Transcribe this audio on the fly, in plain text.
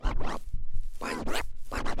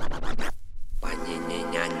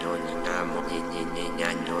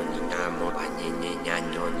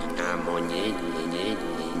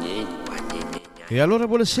E allora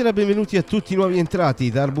buonasera, benvenuti a tutti i nuovi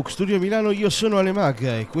entrati da Hardbook Studio Milano. Io sono Alemag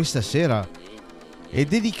e questa sera è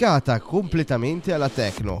dedicata completamente alla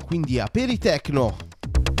Techno, quindi Aperi Techno.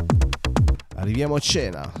 Arriviamo a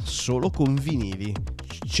cena solo con vinili,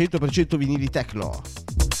 100% vinili Techno.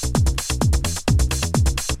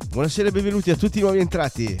 Buonasera e benvenuti a tutti i nuovi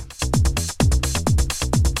entrati.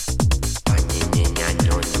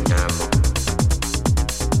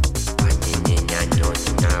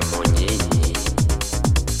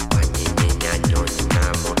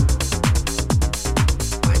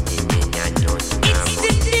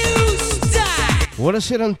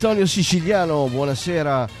 Buonasera Antonio Siciliano,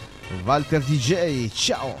 buonasera Walter DJ,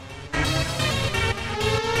 ciao!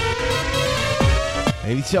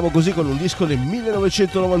 E iniziamo così con un disco del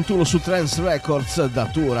 1991 su Trance Records,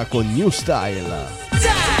 Datura con New Style.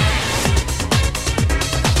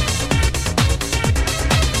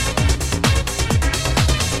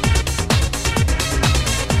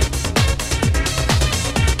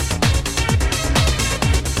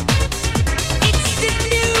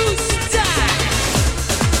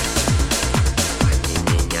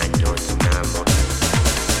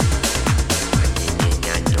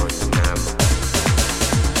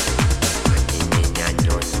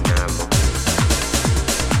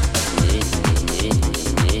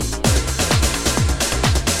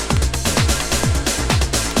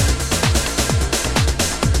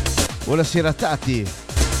 Buonasera Tati.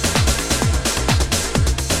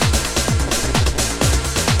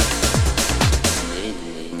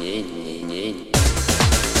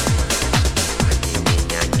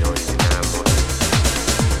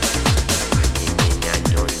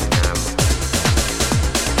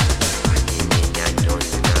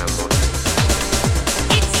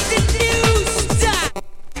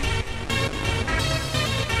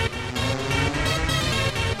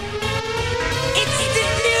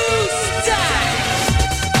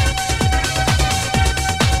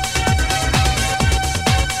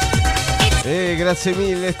 Grazie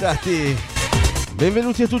mille Tati,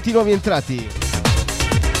 benvenuti a tutti i nuovi entrati.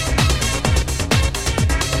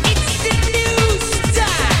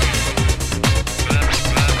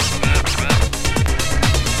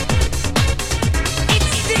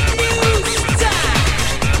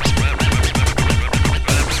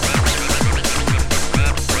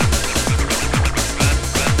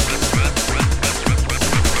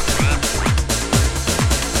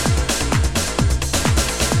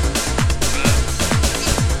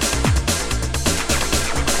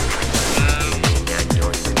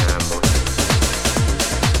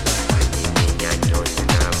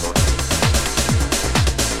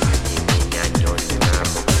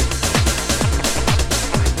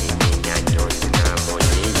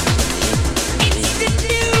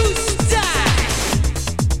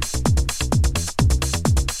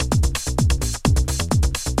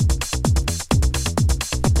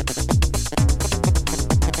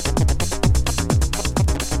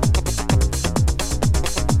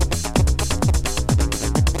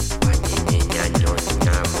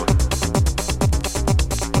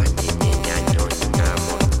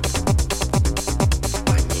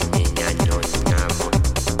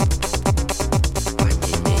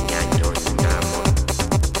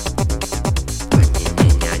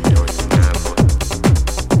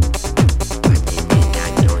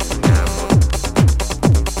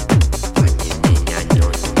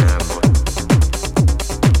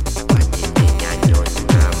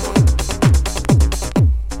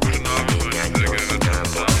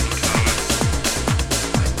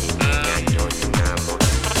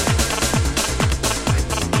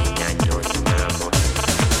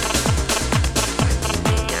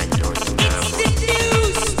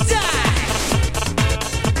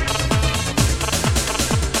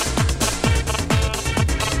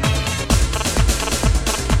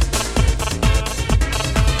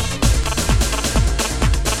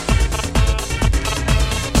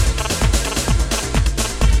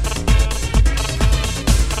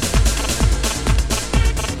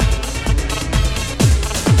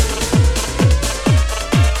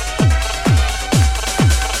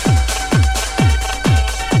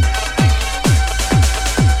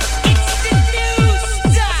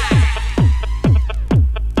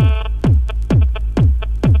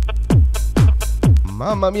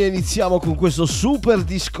 Mamma mia, iniziamo con questo super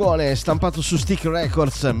discone stampato su Stick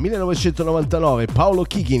Records 1999, Paolo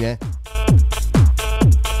Chichine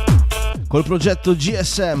col progetto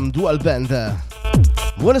GSM Dual Band.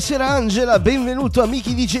 Buonasera Angela, benvenuto a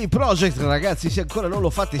Miki DJ Project, ragazzi, se ancora non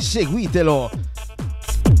lo fate seguitelo.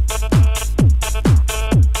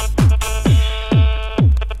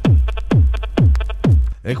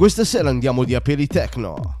 E questa sera andiamo di Aperi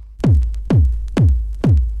Techno.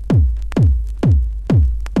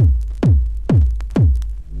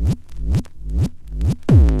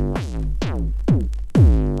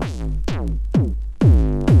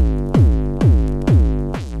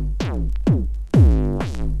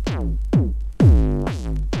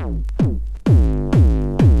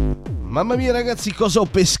 Mamma mia ragazzi, cosa ho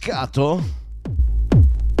pescato?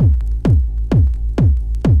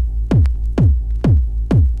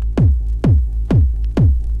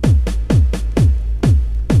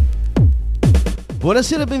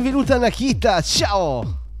 Buonasera e benvenuta Nakita,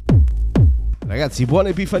 ciao! Ragazzi, buona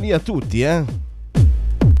Epifania a tutti,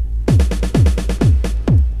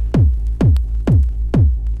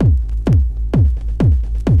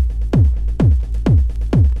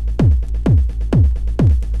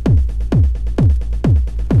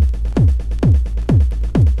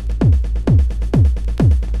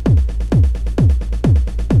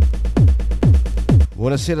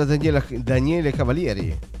 Buonasera Daniele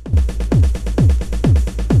Cavalieri.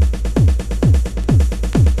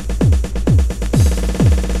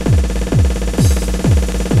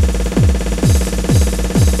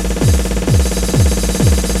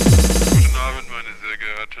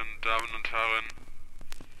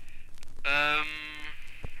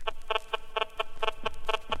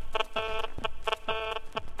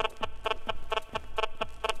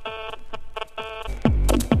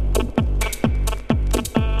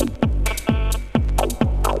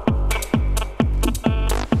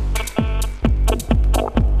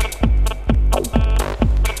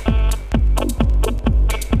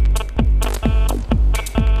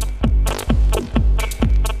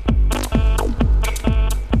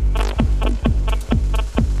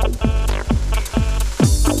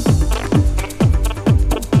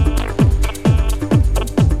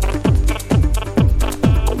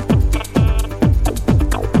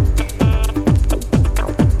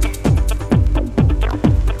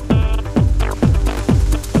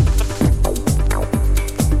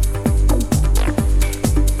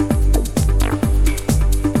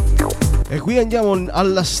 Qui andiamo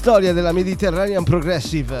alla storia della Mediterranean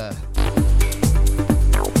Progressive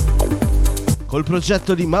col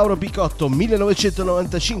progetto di Mauro Picotto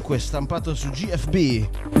 1995 stampato su GFB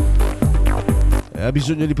e ha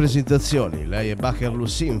bisogno di presentazioni. Lei è Bakerloo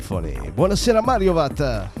Symphony. Buonasera Mario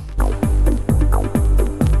Vat.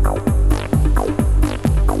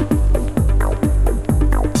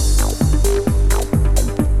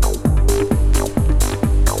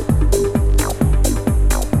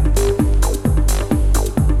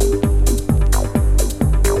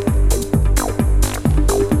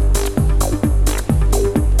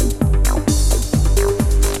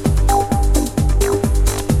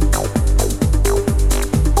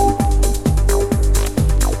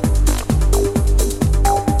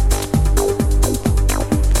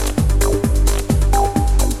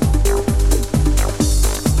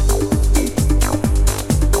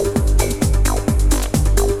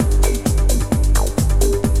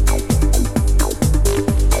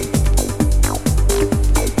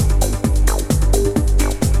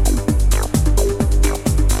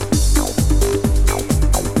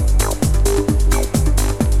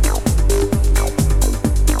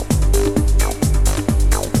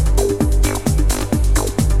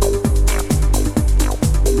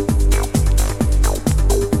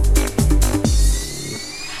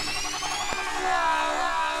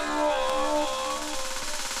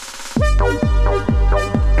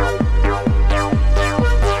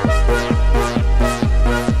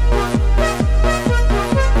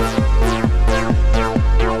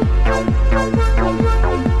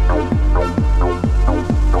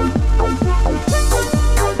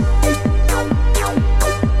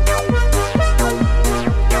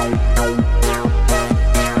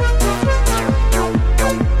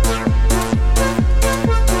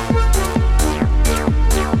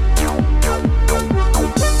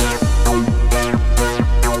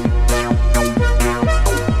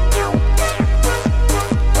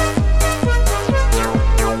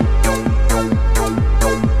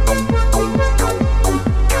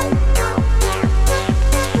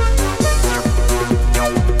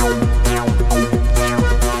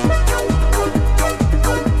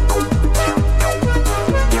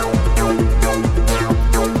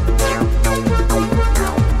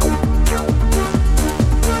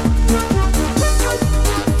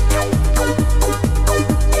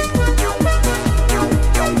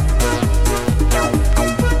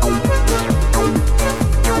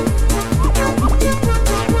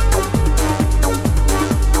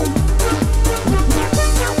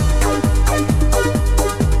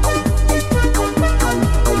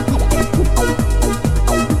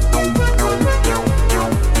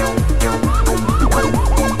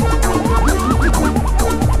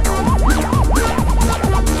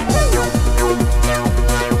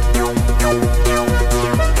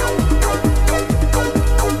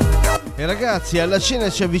 Ragazzi, alla cena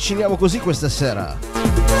ci avviciniamo così questa sera.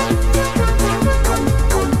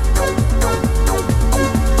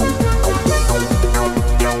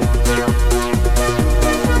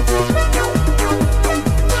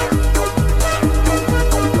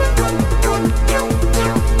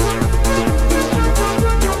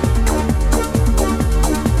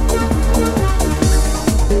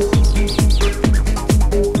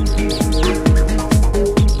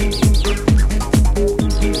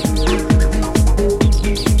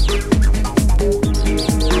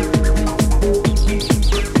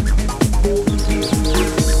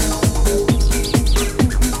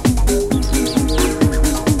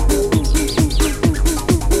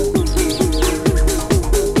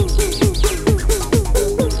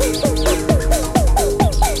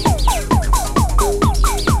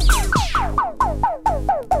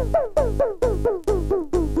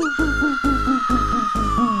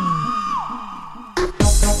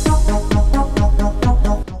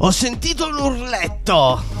 Ho sentito un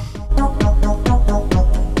urletto.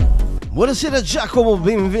 Buonasera Giacomo,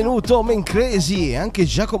 benvenuto Men Crazy e anche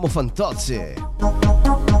Giacomo Fantozzi.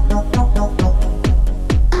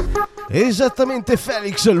 Esattamente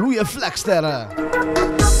Felix, lui è Flexter.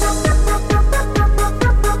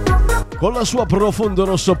 Con la sua Profondo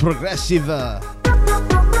Rosso Progressive.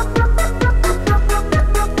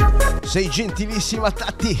 Sei gentilissima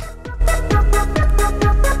Tatti.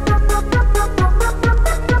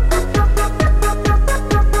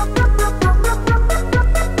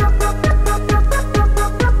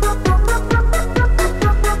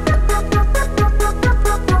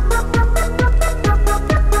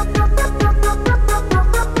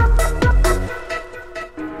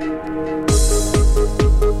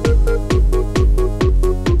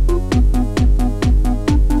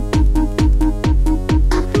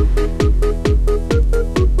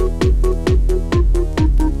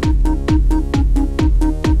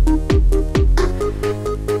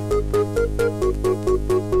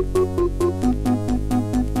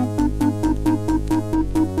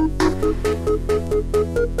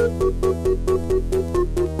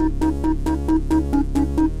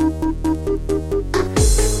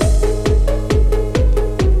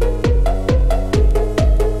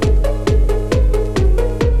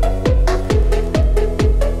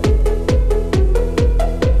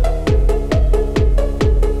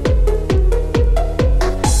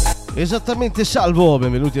 Esattamente Salvo,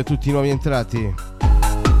 benvenuti a tutti i nuovi entrati.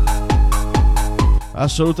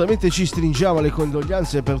 Assolutamente ci stringiamo le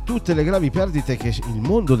condoglianze per tutte le gravi perdite che il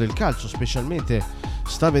mondo del calcio specialmente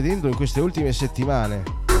sta vedendo in queste ultime settimane.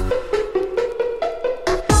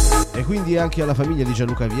 E quindi anche alla famiglia di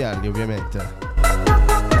Gianluca Vialli, ovviamente.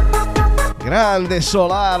 Grande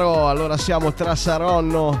Solaro, allora siamo tra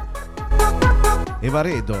Saronno e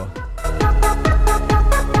Varedo.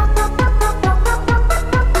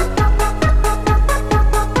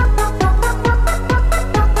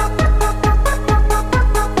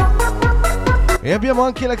 E abbiamo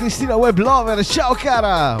anche la Cristina Weblover, ciao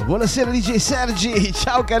cara! Buonasera DJ Sergi,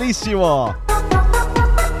 ciao carissimo!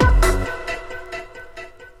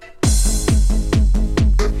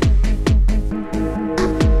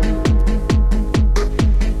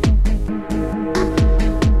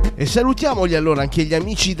 E salutiamogli allora anche gli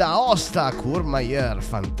amici da Aosta, Courmayeur,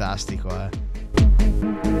 fantastico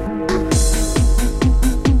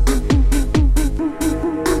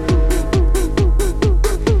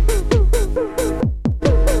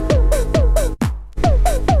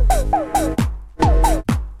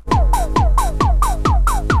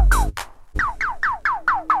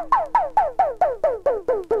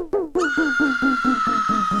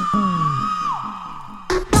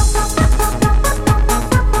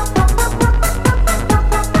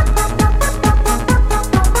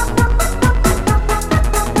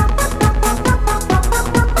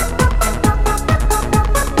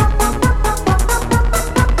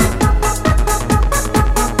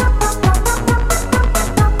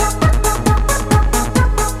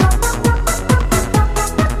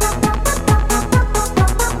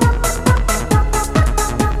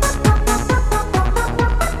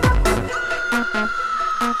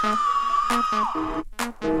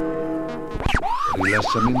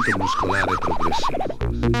Rilassamento muscolare progressivo.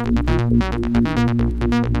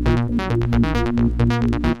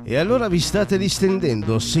 E allora vi state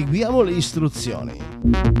distendendo, seguiamo le istruzioni.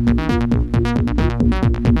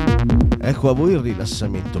 Ecco a voi il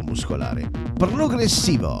rilassamento muscolare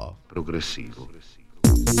progressivo. Progressivo.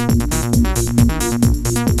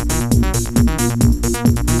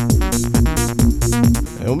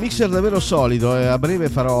 È un mixer davvero solido e a breve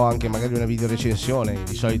farò anche magari una video recensione.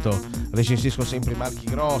 Di solito recensisco sempre marchi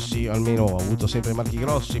grossi, o almeno ho avuto sempre marchi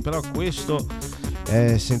grossi, però questo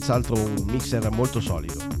è senz'altro un mixer molto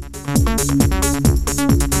solido.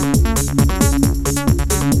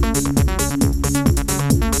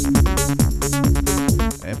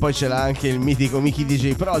 E poi ce l'ha anche il mitico Mickey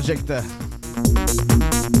DJ Project.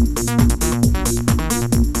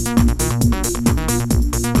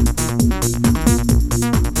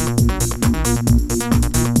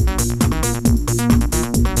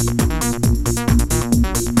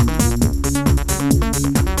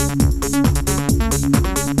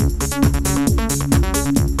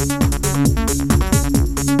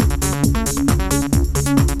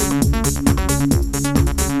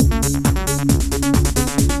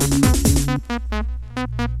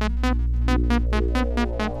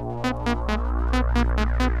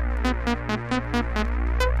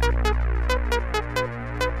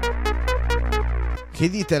 Che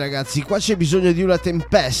dite ragazzi? Qua c'è bisogno di una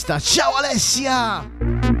tempesta. Ciao Alessia!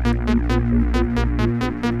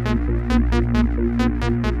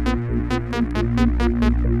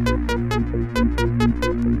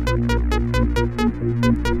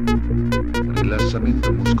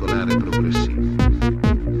 Rilassamento muscolare progressivo.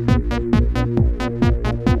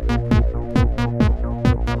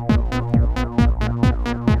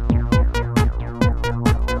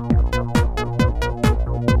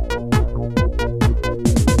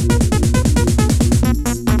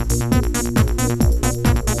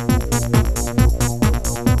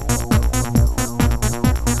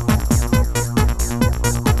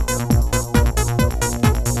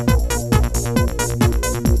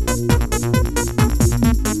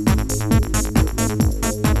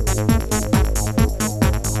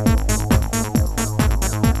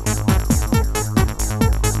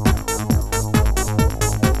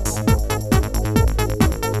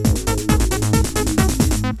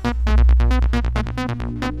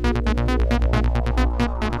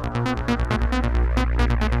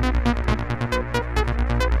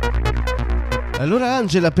 Allora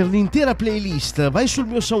Angela, per l'intera playlist vai sul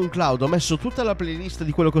mio SoundCloud, ho messo tutta la playlist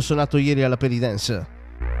di quello che ho suonato ieri all'Aperi Dance.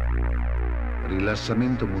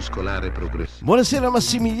 Rilassamento muscolare progressivo. Buonasera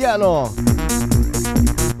Massimiliano.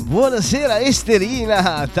 Buonasera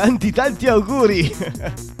Esterina, tanti auguri.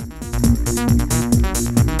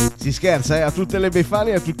 Si scherza, a tutte le Befani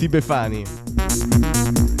e a tutti i Befani.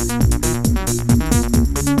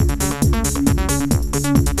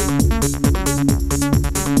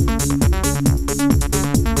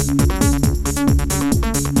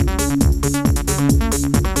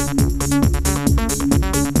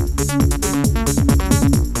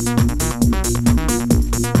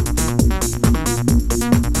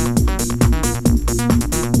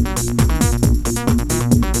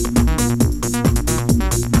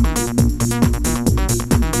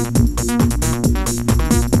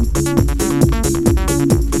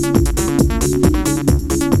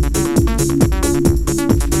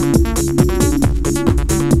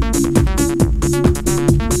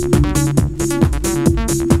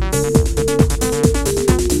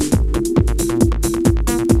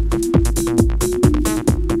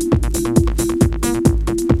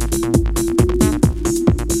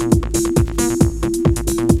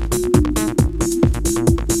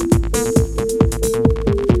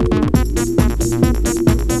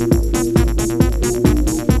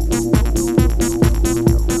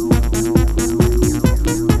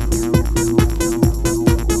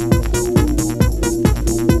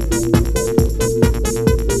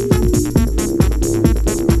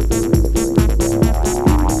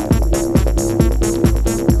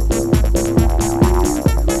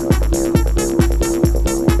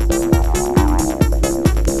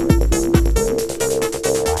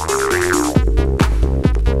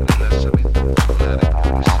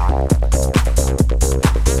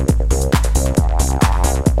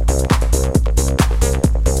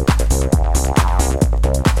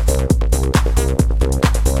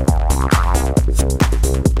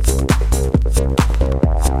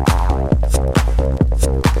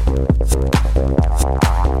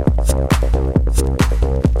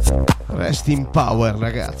 In power,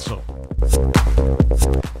 ragazzo,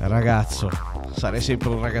 sarei sempre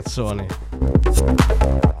un ragazzone.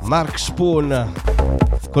 Mark Spoon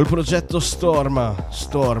col progetto Storm,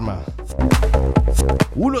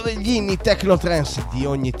 uno degli inni Techno Trance di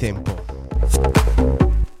ogni tempo.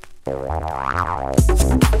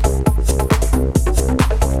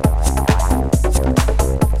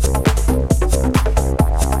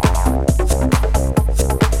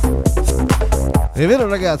 È vero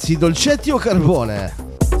ragazzi, dolcetti o carbone?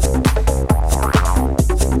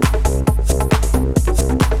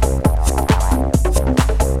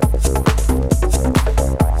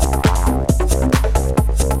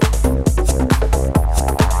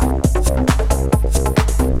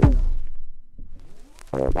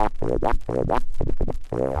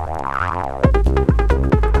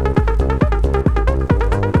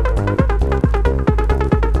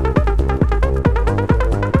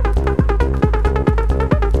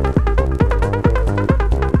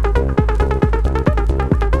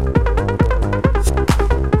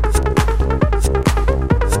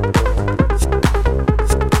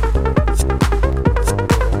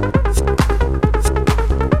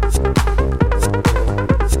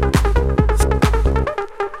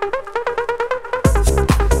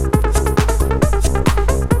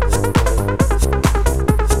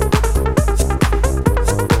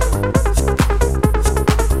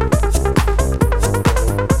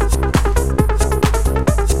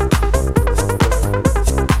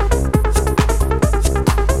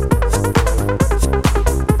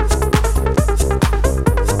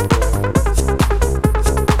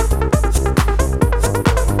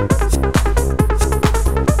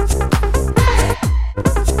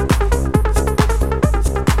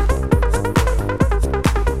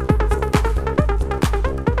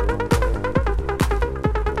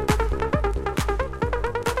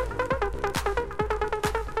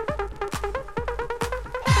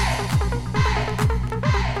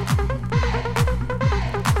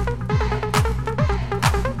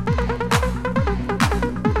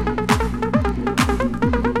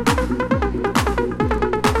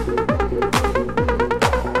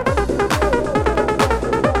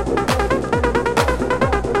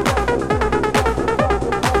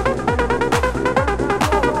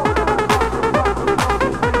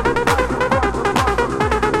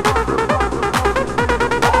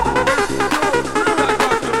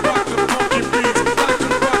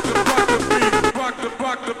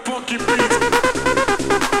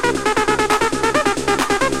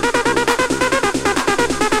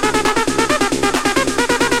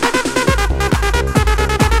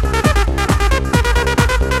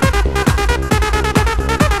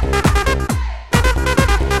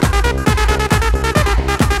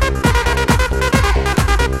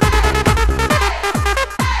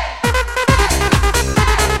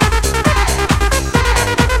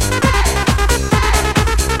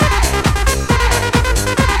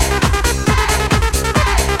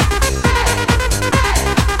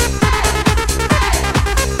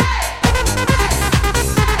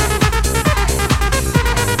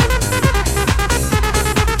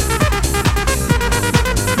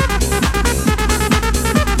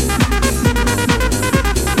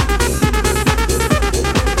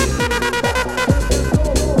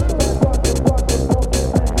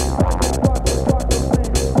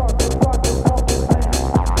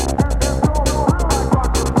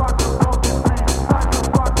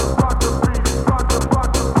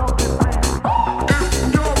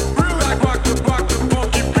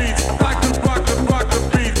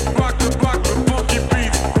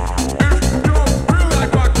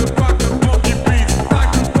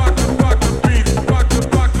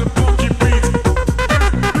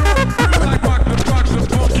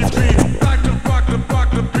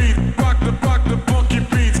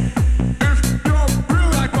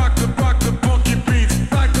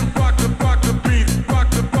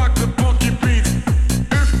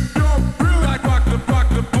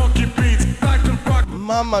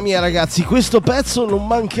 Mamma mia ragazzi, questo pezzo non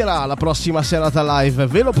mancherà la prossima serata live,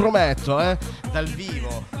 ve lo prometto, dal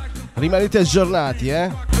vivo. Rimanete aggiornati,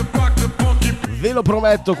 ve lo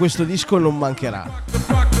prometto, questo disco non mancherà.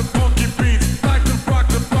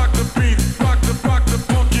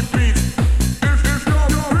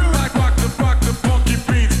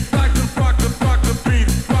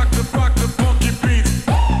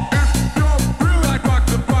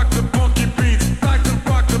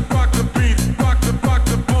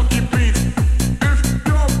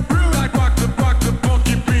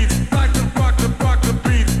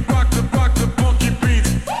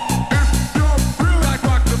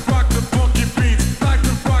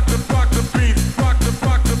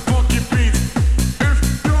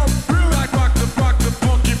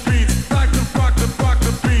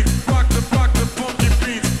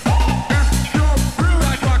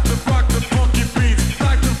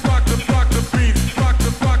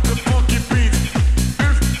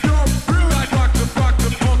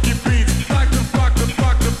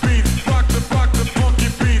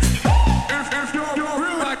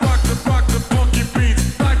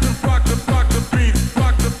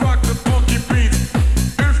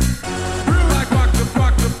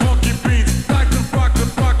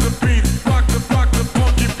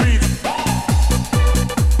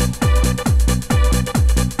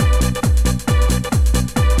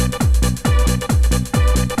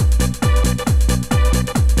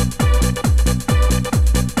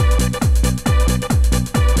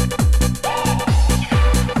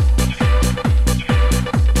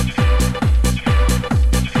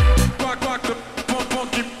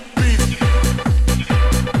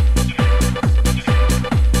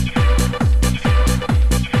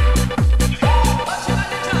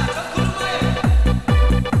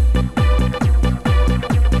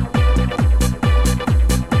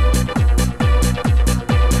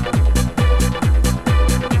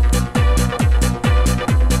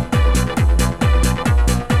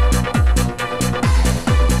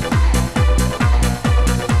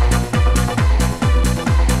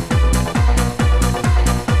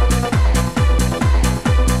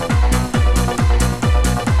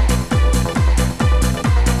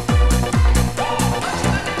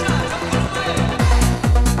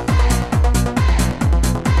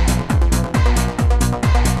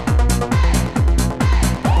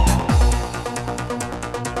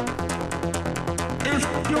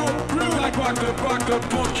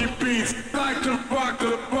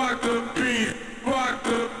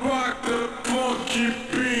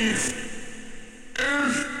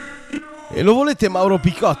 E lo volete Mauro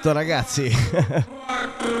Picotto, ragazzi?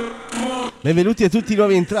 Benvenuti a tutti i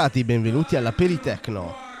nuovi entrati, benvenuti all'Aperi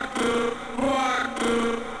Techno.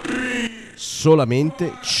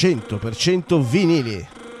 Solamente 100% vinili.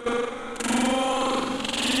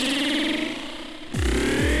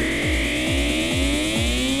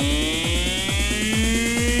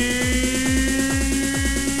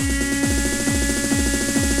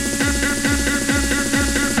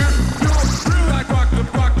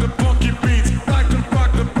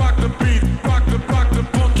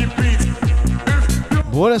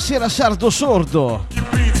 Buonasera Sardo Sordo.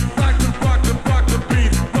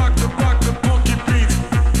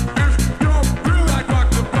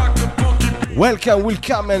 Welcome,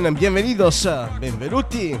 welcome and bienvenidos,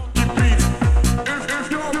 benvenuti.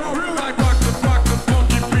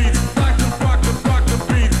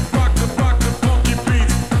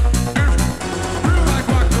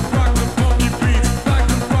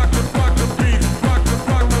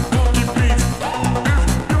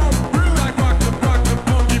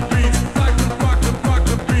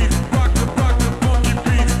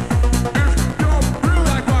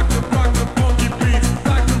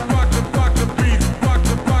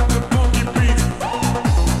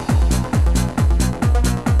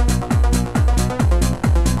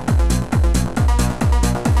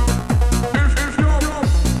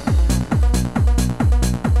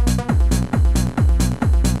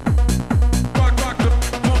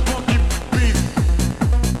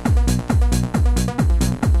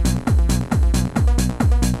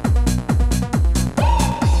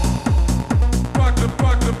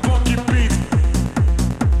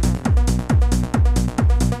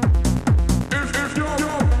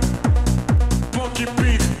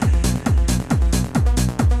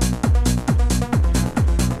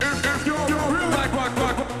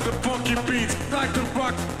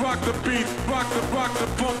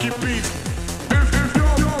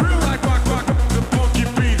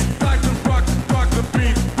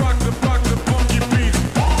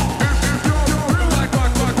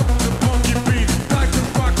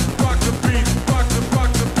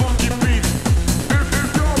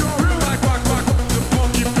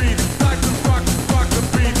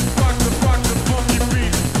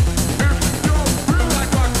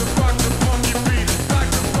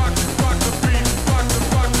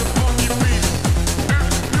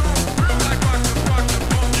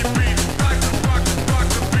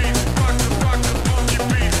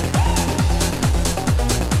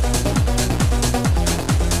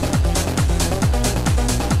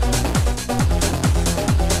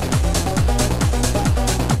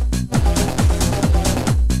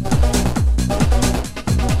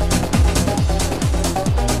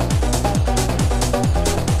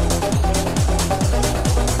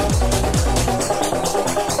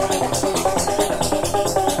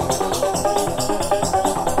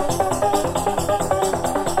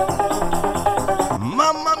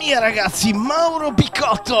 Ragazzi, Mauro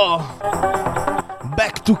Picotto,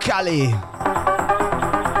 Back to Cali.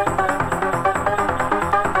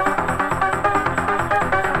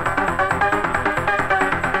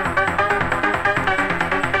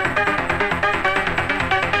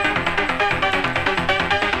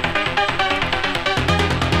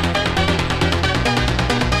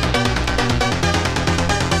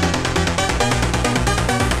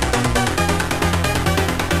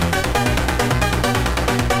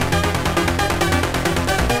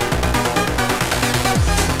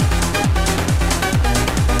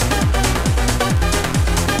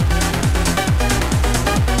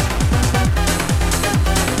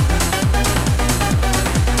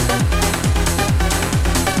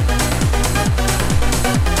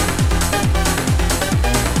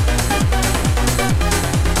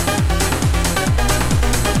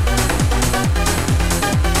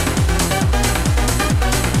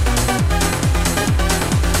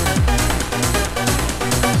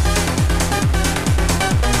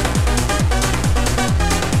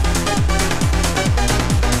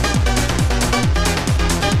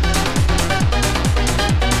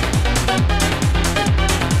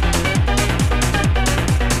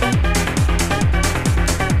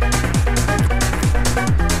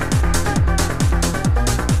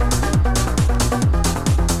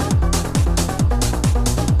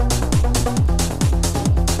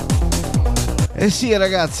 Eh sì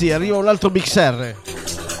ragazzi, arriva un altro mixer.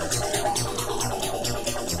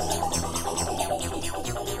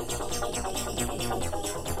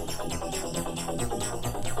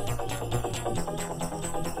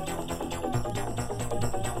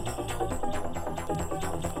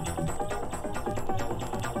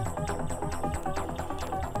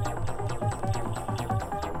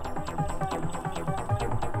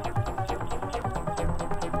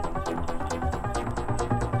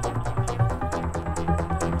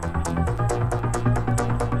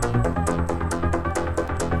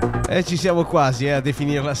 E ci siamo quasi a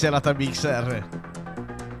definire la serata mixer.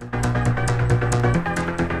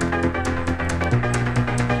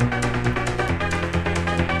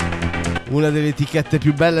 Una delle etichette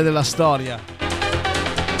più belle della storia.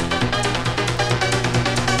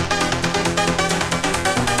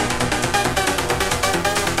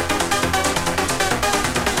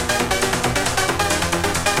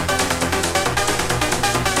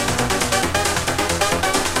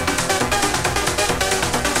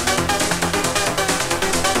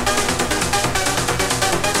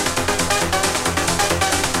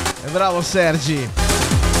 Bravo Sergi.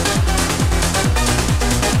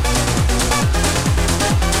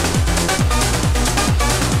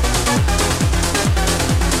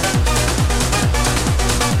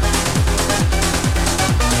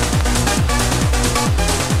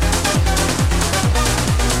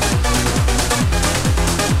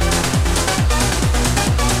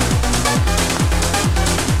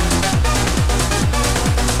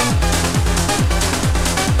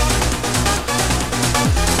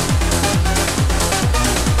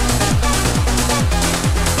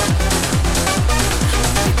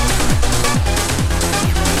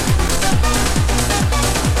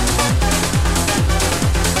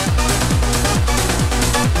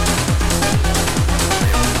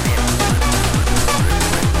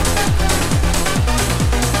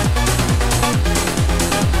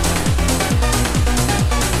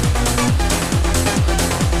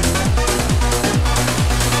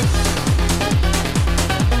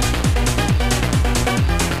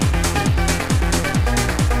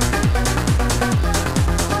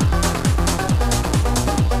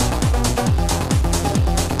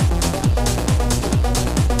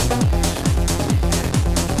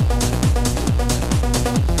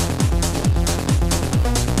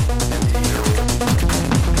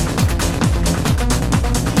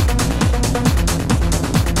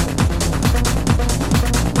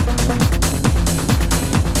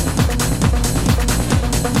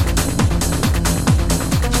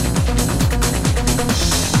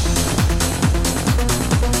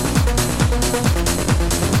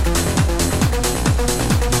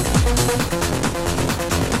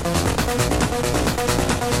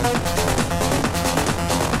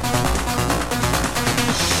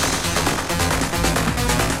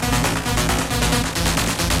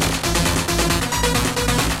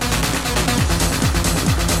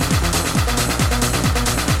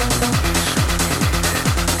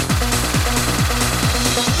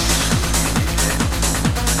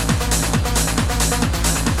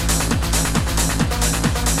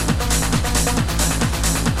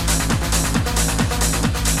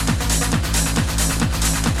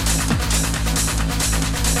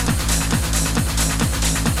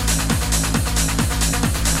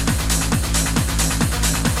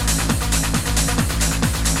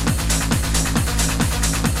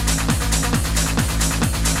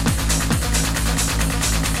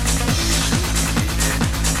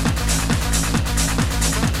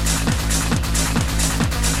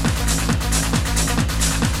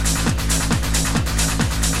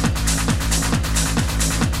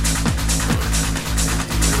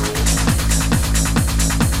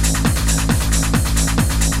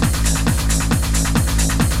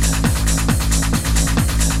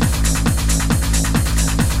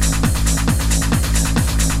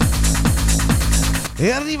 E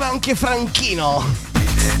arriva anche Franchino.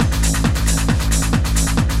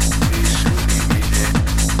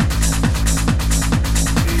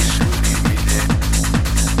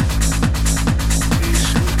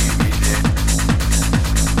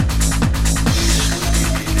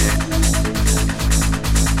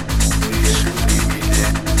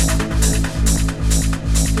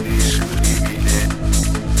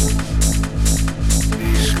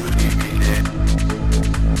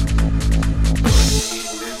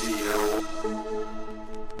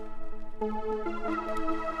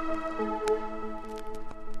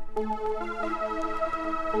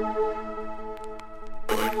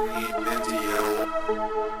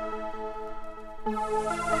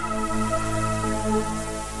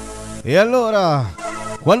 E allora,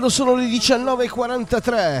 quando sono le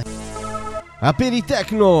 19:43, Aperi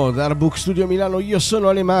Techno da Hardbook Studio Milano, io sono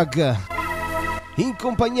Ale Mag, in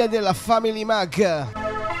compagnia della Family Mag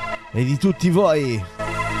e di tutti voi,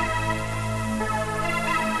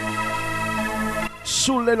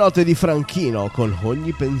 sulle note di Franchino con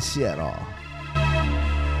Ogni Pensiero.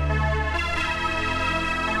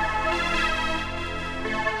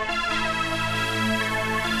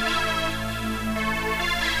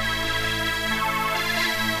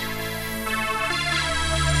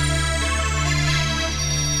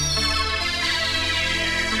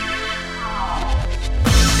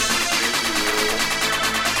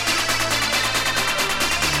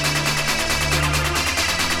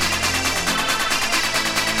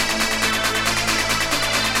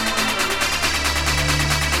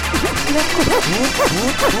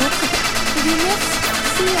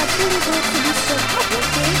 Merci à tous les autres du choc pour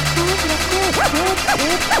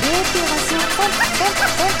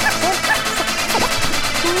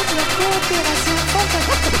la coopération fantastique.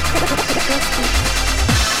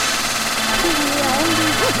 À toutes les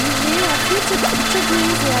à toutes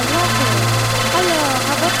et à l'ordre. Alors,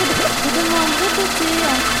 à votre demande,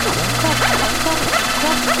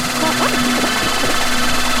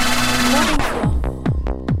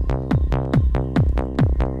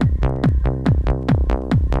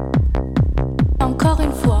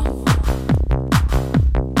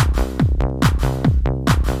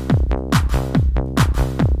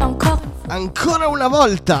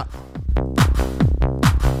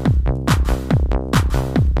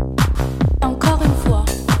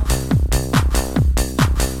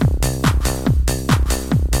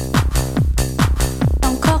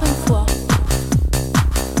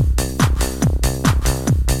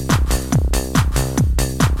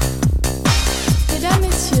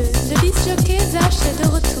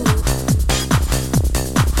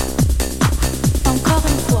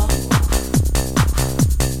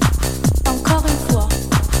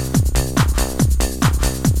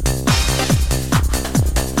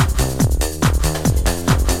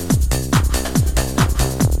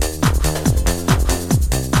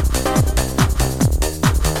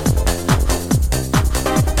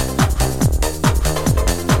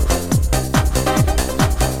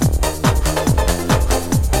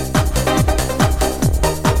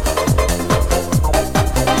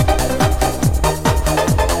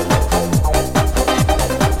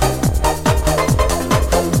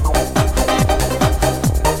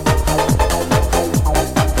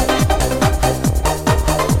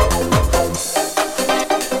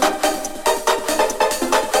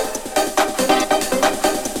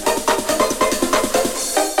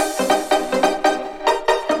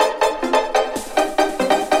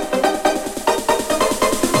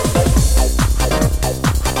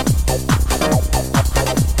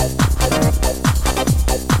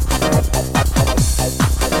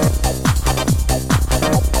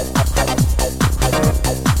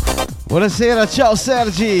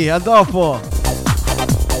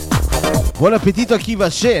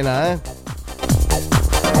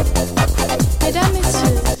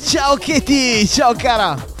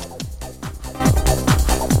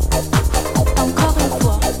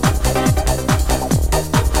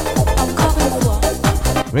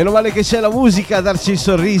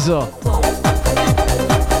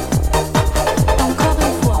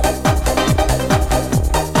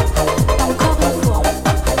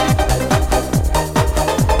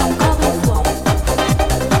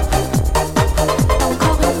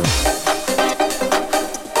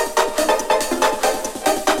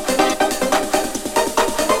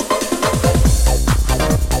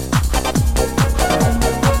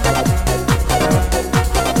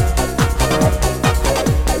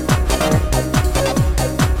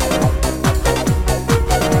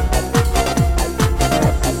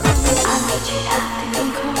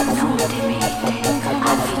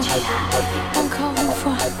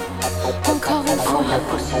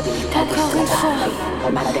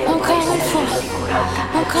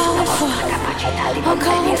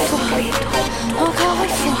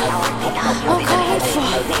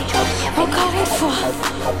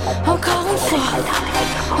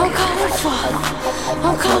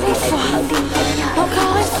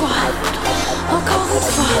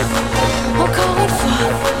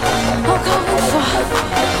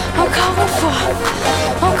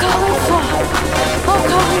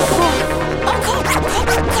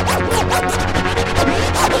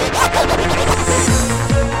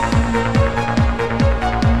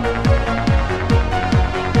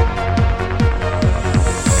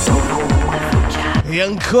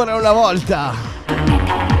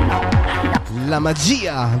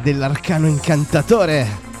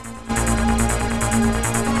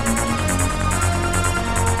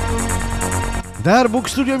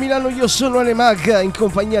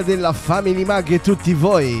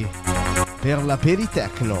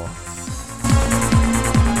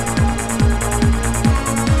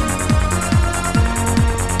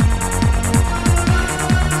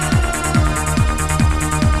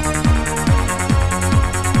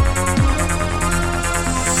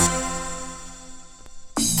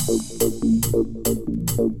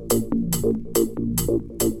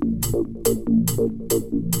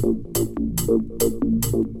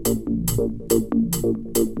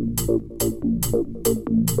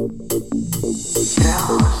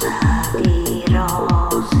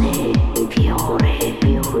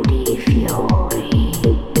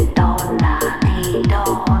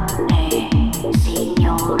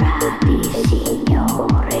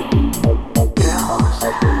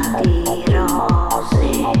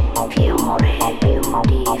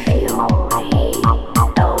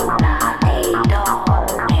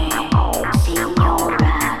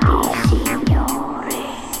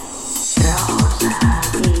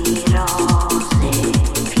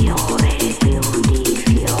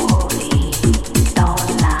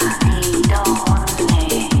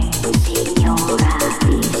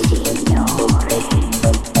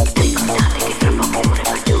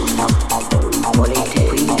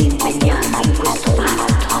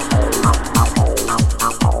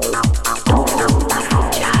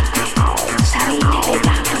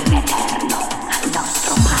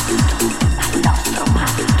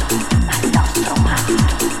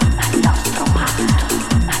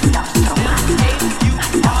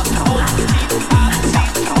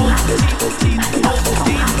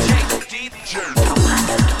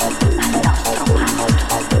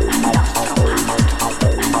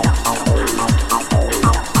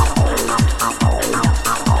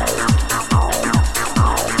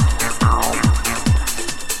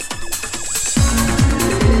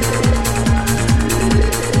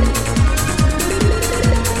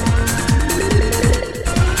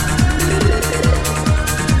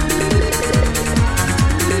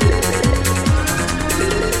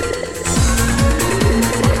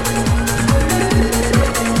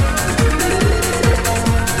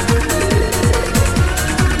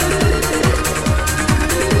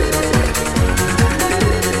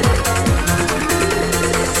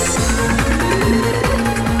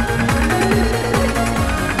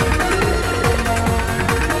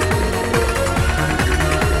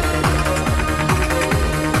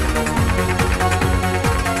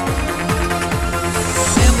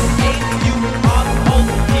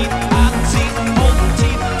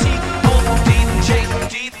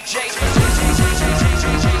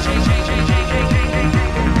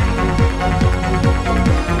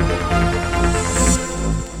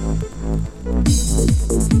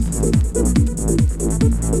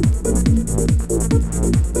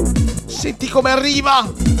 come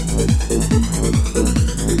arriva!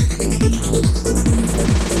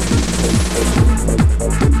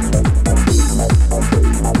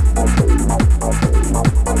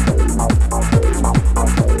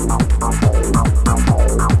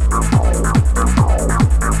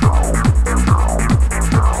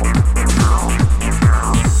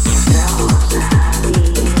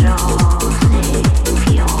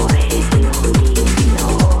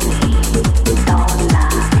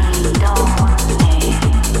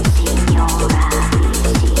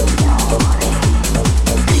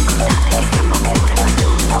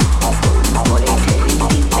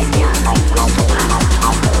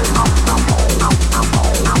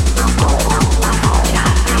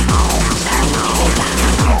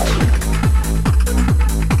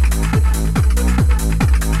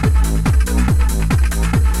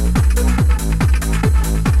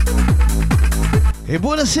 E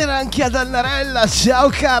buonasera anche ad Annarella, ciao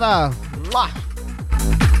cara! Mua!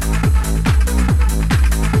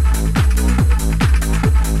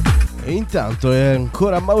 E intanto è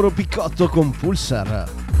ancora Mauro Picotto con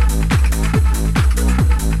Pulsar.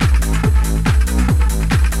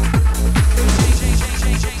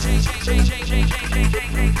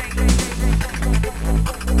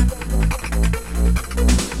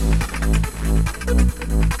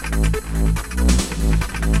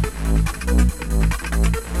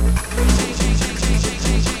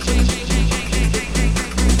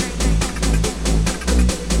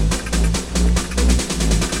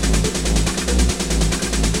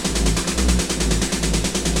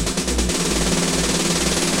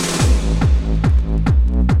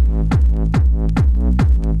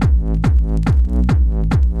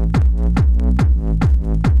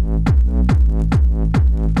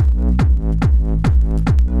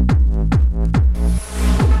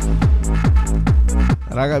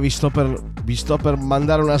 Raga, vi sto per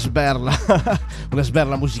mandare una sberla. Una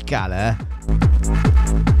sberla musicale,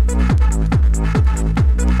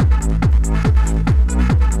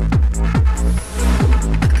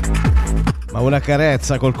 Ma una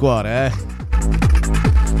carezza col cuore,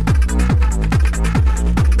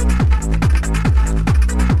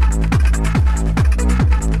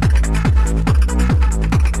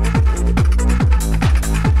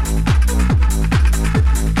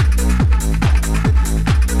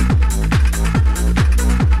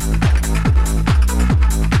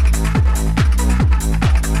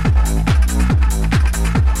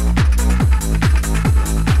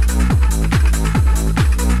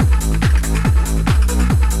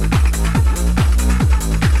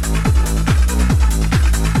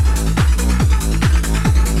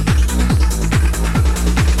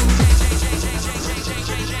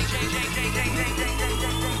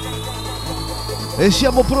 E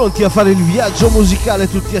siamo pronti a fare il viaggio musicale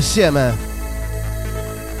tutti assieme.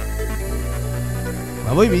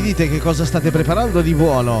 Ma voi mi dite che cosa state preparando di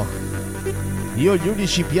buono? Io gli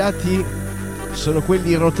unici piatti sono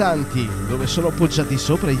quelli rotanti, dove sono appoggiati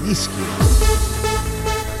sopra i dischi.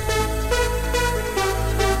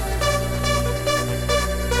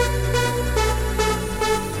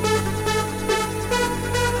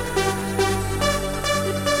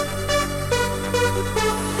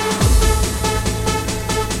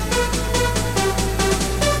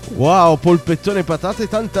 Wow, polpettone, patate,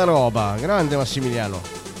 tanta roba. Grande Massimiliano.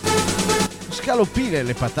 Scaloppine,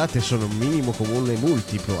 le patate sono un minimo comune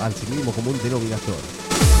multiplo, anzi minimo comune denominatore.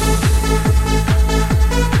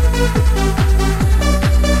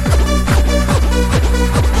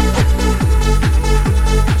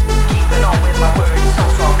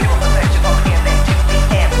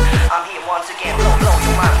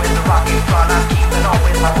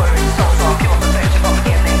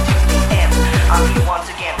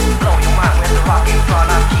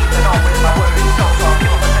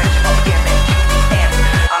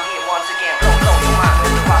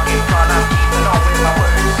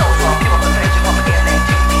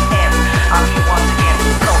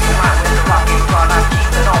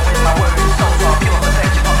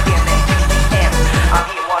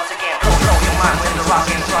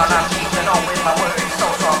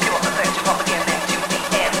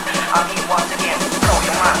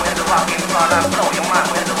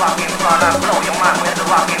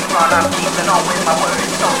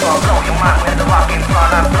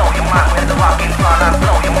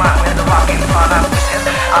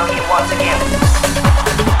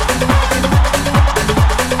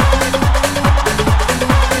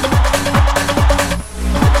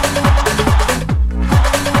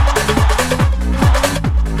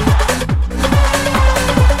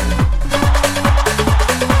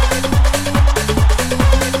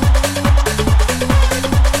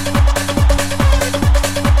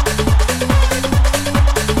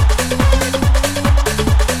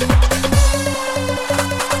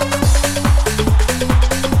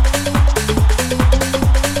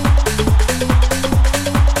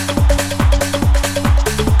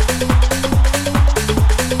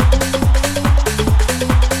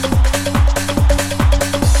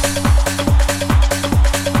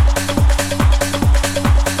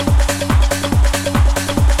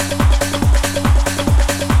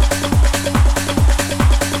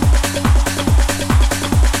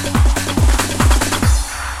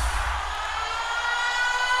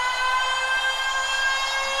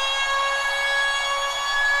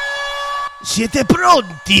 Siete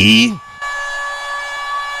pronti?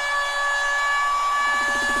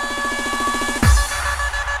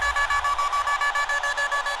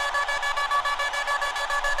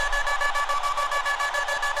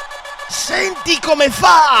 Senti come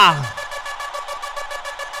fa!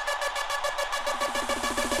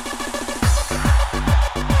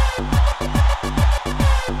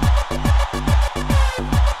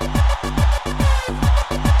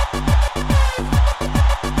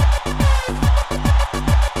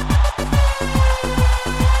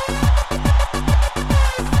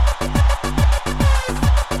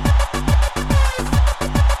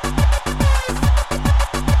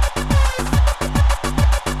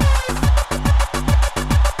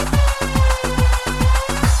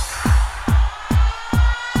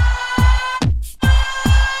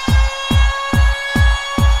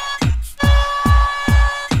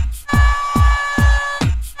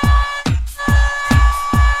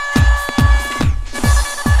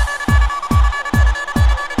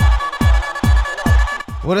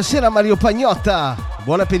 Buonasera Mario Pagnotta,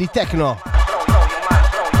 buona per i Techno.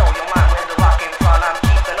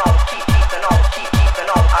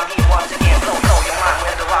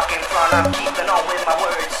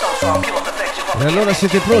 E allora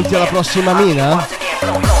siete pronti alla prossima mina?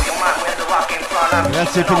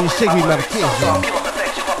 Grazie per il segui Marchese.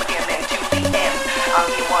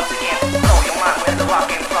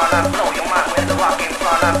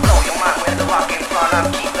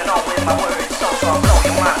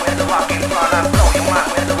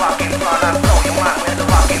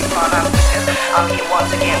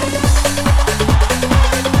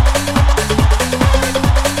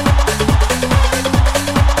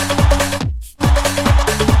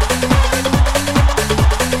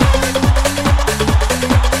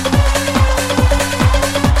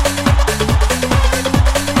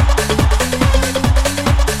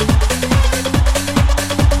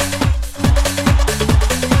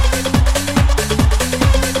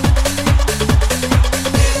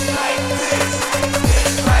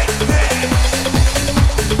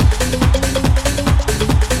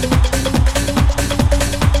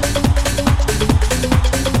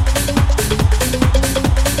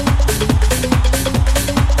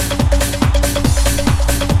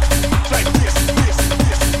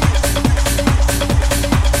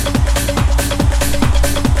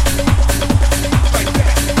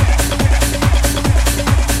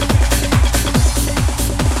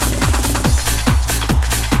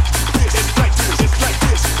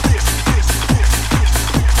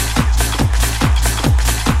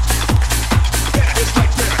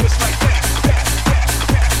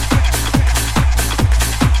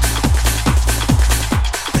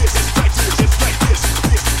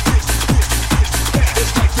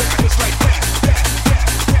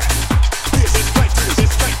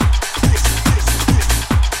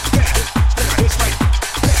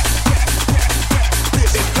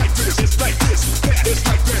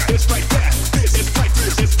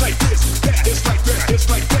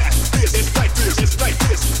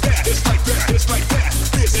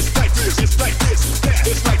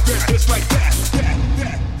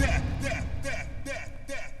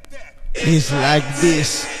 It's like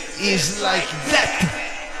this, it's like that.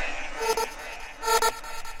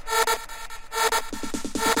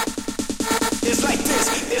 It's like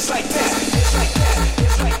this, it's like that. It's like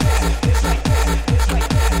that, it's like that, it's like that, it's like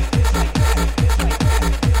that, it's like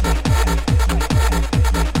that,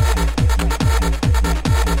 it's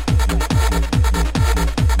like that.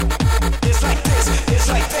 It's like this, it's like that, it's like that, it's like that, it's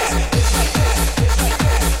like that, it's like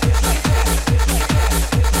that.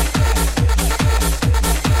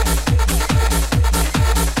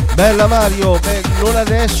 Bella Mario, non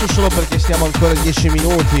adesso solo perché stiamo ancora 10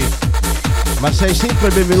 minuti, ma sei sempre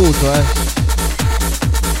il benvenuto,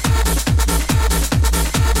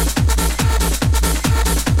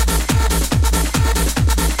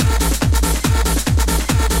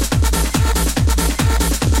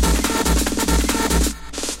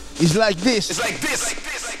 It's like this. It's like this.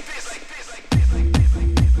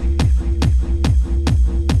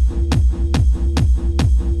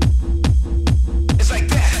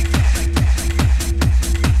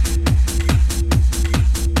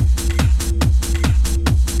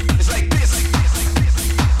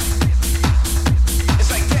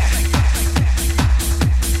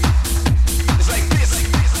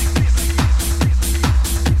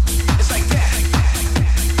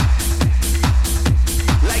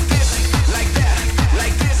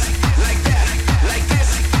 Like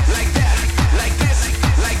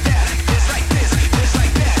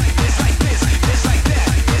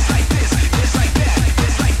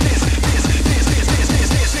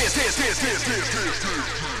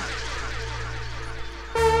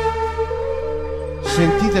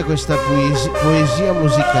a questa poesia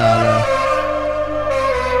musicale.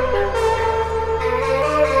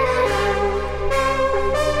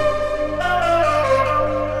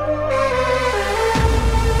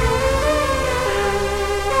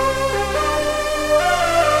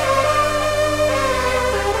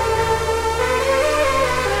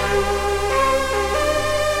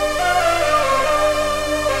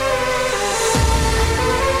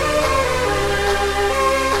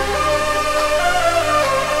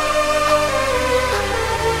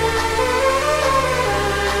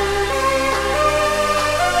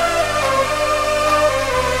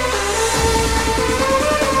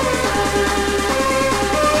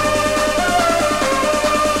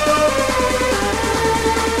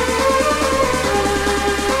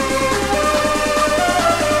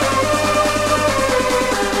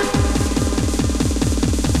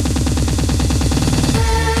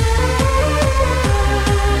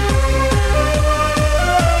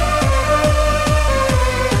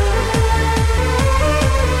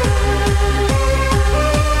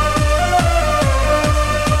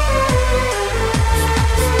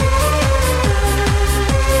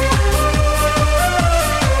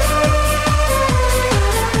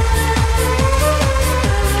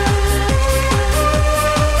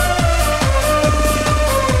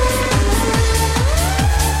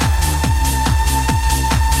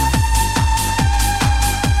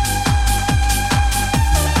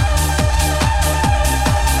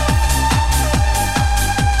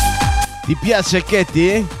 Ti piace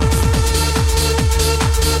Katie?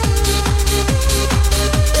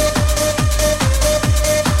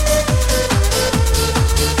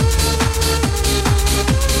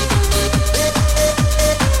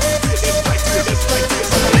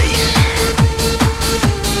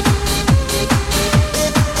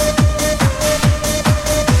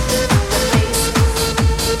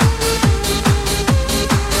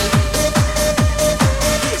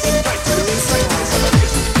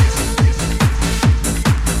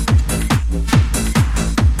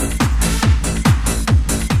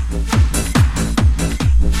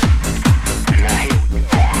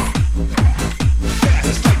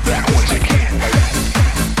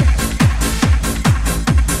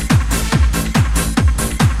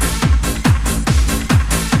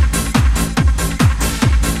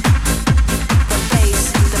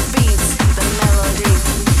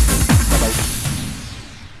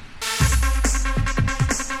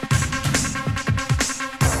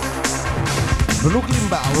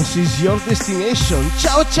 Is your destination.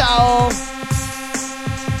 Ciao ciao.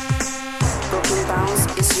 Brooklyn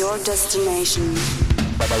Bounce is your destination.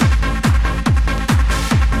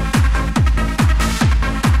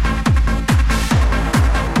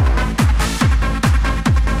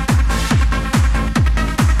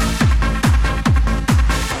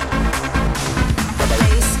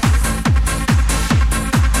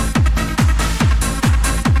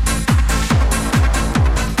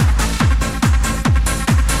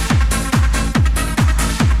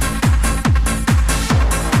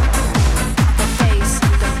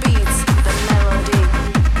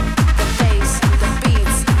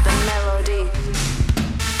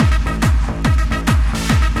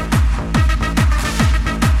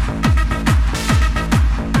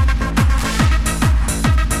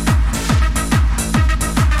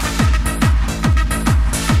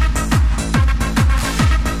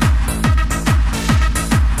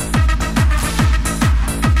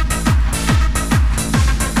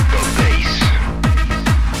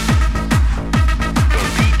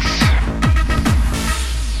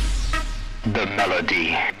 The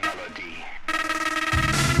melody.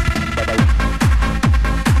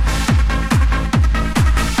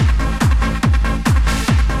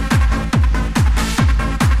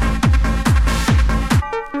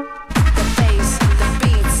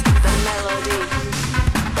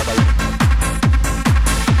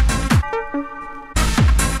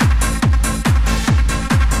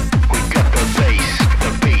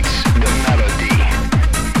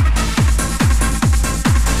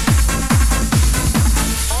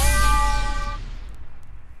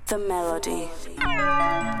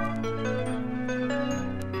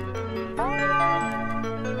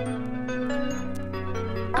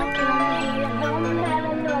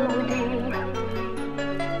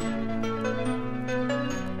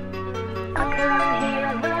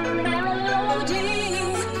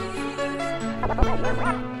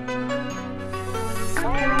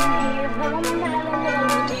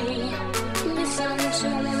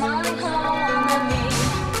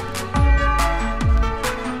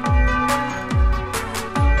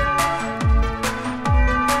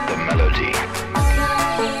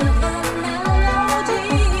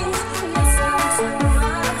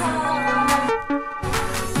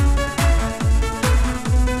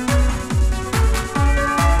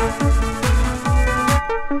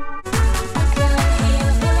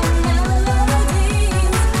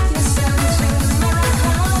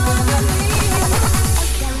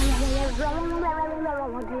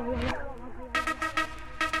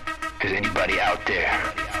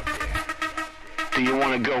 So you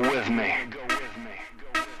wanna go with me?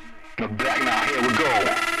 Now back now, here we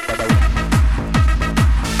go.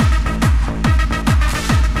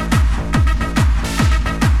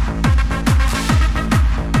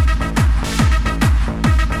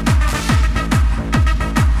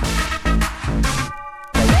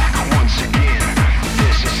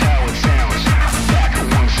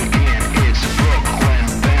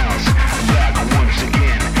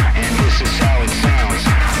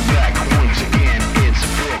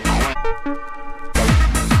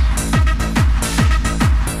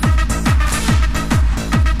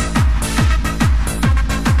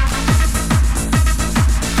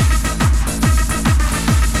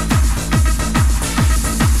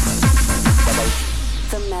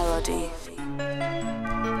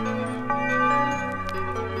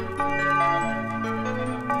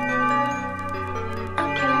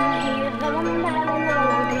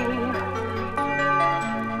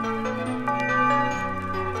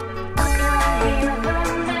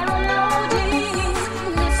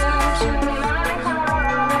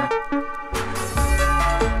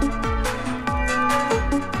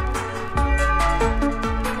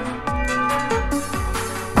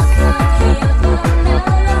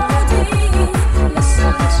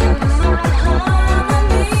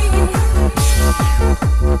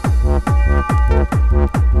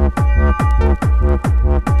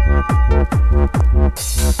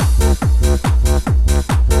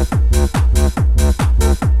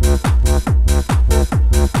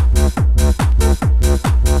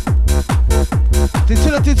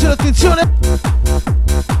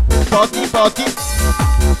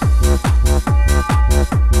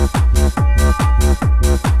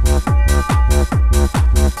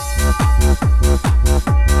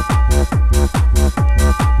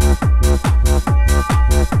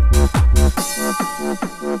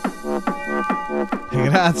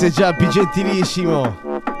 Grazie Giappi, gentilissimo.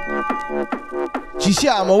 Ci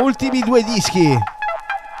siamo, ultimi due dischi.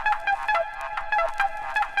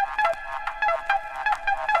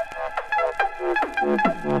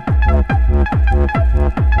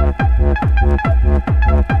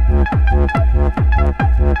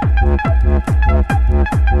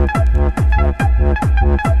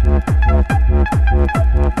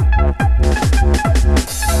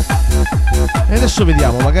 E adesso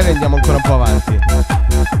vediamo, magari andiamo ancora un po' avanti.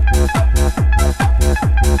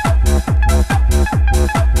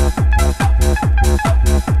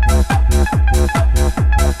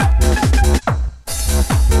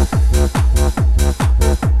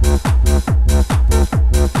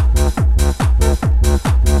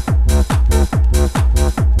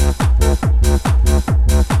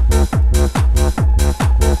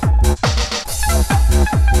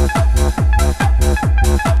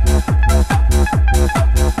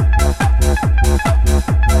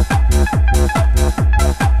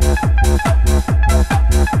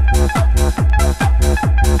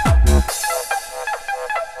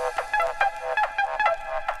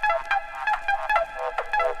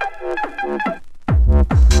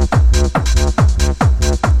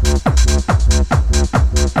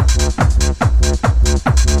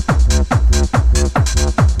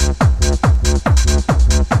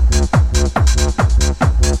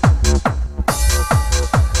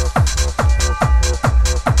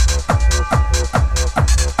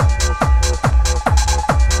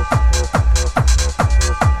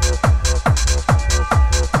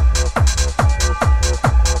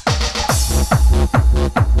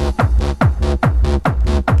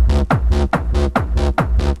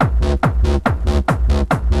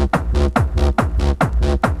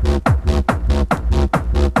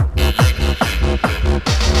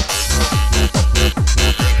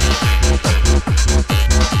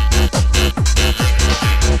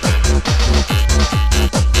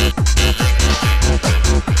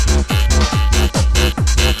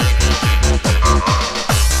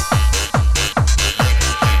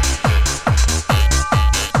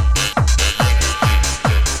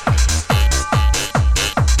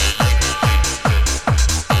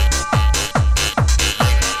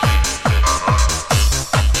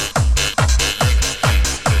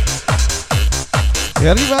 E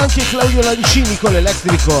arriva anche Claudio Lancini con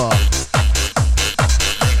l'elettrico.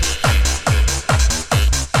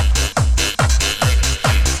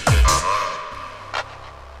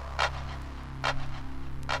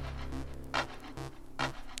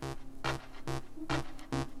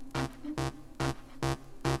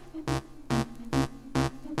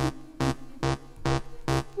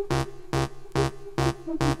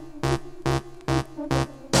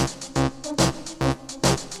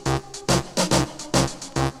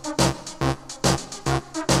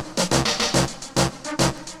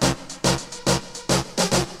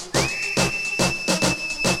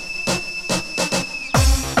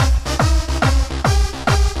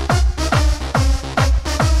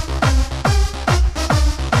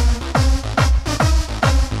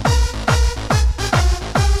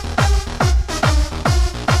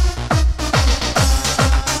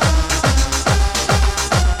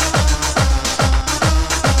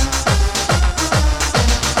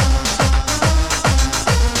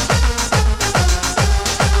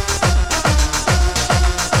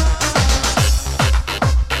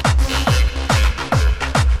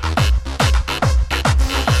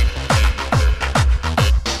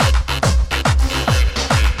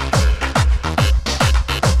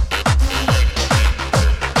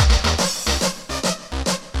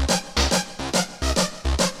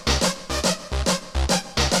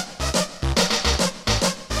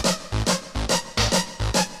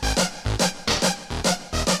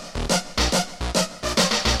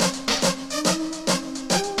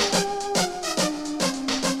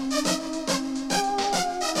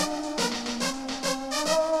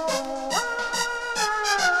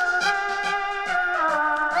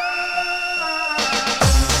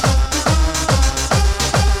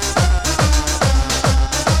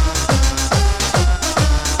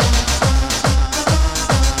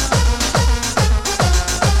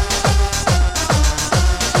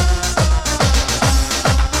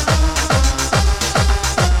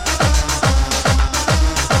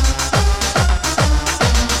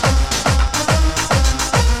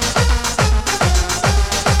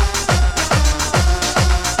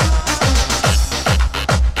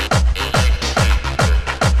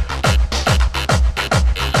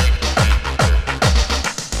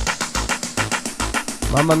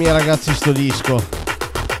 Mamma mia ragazzi, sto disco.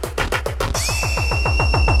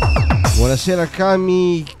 Buonasera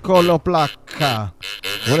Cami Conoplacca.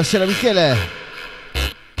 Buonasera Michele.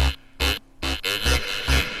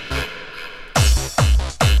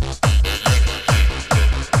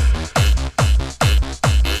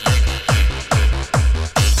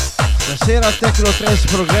 Stasera Techno Trance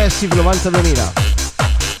Progressive 92.000.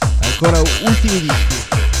 Ancora ultimi dischi.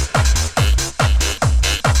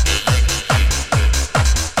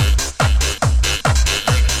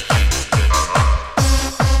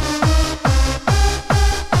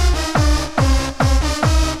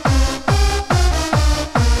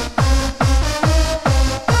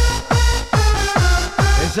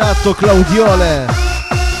 Esatto, Claudione.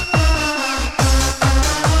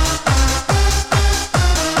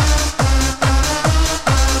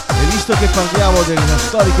 E visto che parliamo del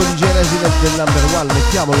storico DJ Resident del number one,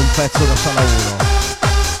 mettiamolo un pezzo da sala 1.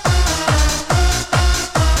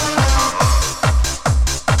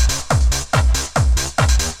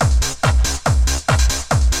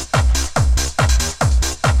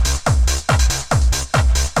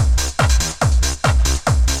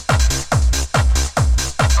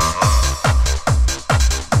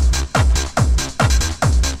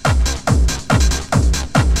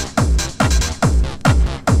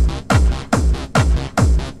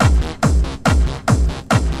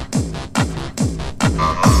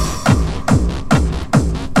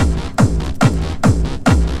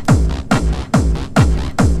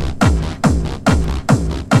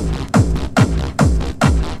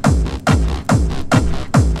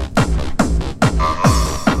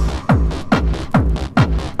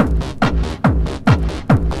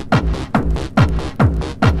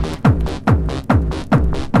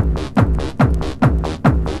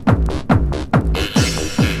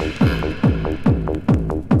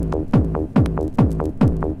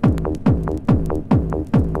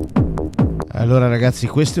 Allora ragazzi,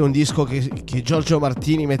 questo è un disco che Giorgio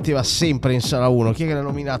Martini metteva sempre in sala 1. Chi è che l'ha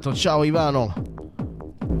nominato? Ciao Ivano.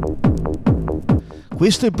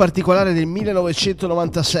 Questo in particolare del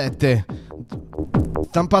 1997,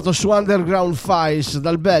 stampato su Underground Files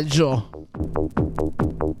dal Belgio.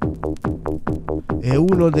 È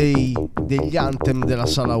uno degli anthem della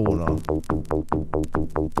sala 1.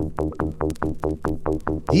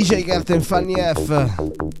 DJ Garten Fanny F,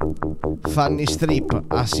 Fanny Strip,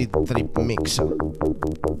 Acid Trip Mix.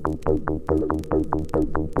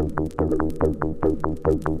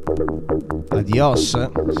 Adios,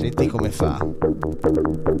 senti come fa.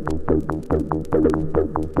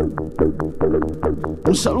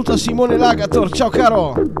 Un saluto a Simone Lagator, ciao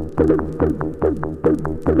caro.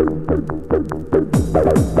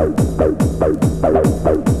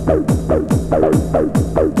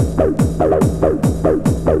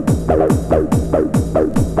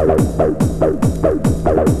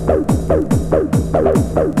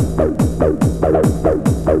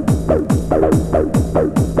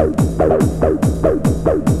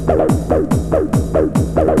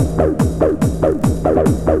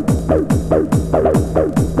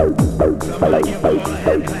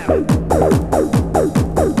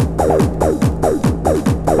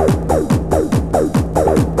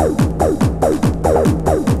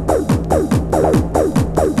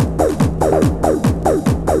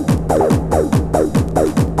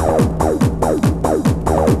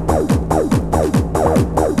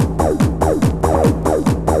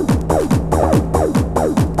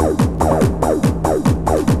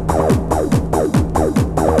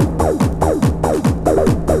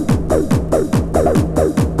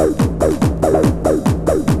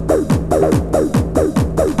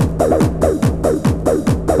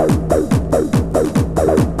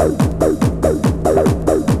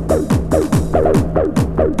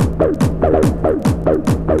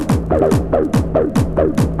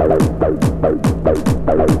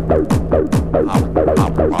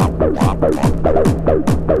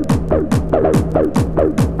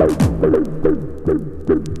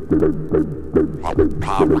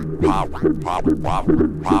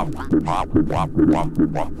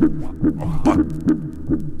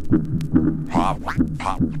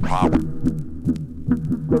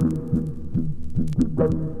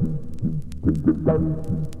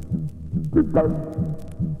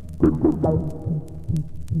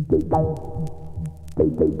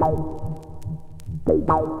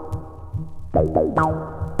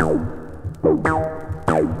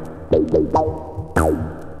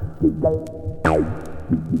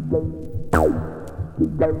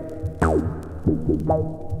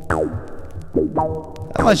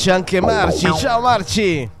 Ma c'è anche Marci, ciao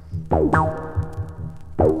Marci!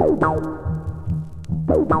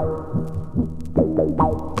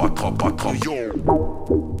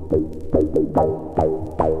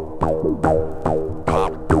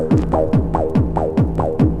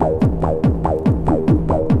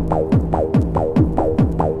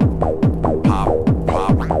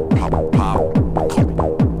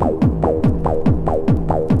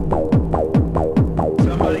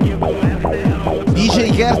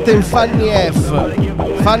 Fanny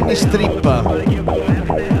F, Fanny Strip,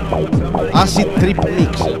 Acid Trip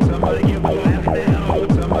Mix.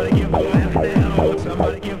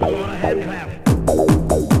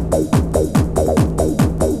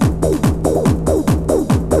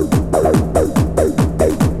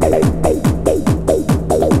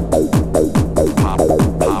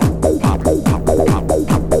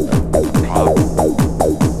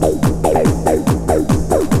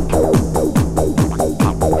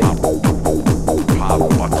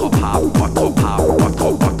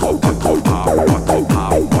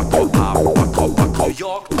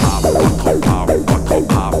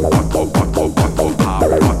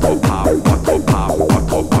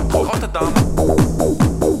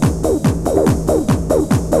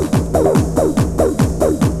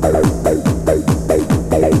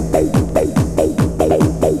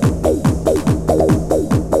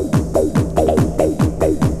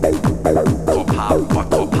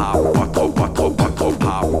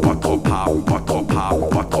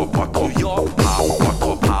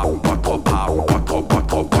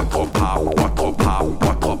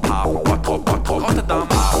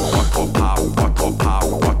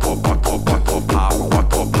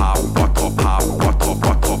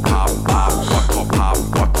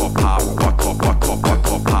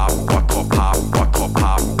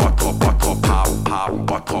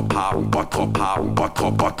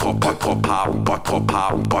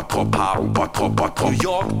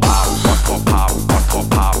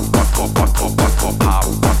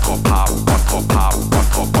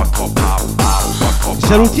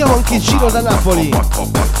 Salutiamo anche Gino da Napoli.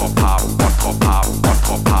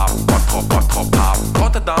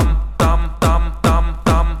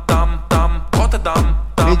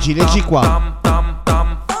 Leggi qua.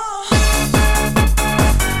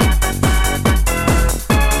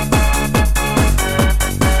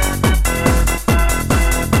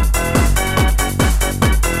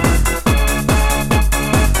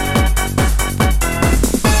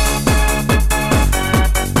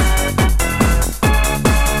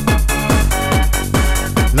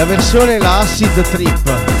 La versione la Acid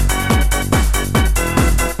Trip.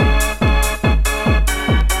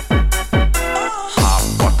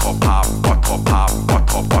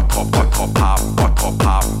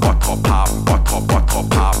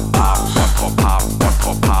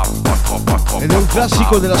 Ed è un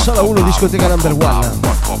classico della Sala 1 discoteca number 1.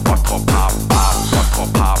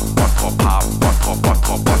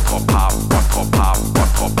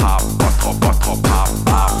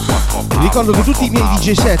 Ricordo che tutti i miei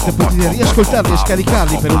DJ set potete riascoltarli e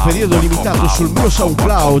scaricarli per un periodo limitato sul mio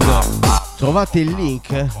SoundCloud. Trovate il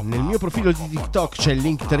link nel mio profilo di TikTok, c'è il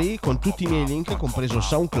link 3 con tutti i miei link, compreso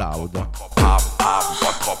SoundCloud.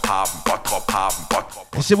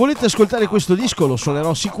 E se volete ascoltare questo disco lo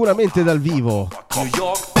suonerò sicuramente dal vivo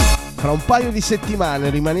fra un paio di settimane,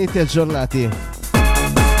 rimanete aggiornati.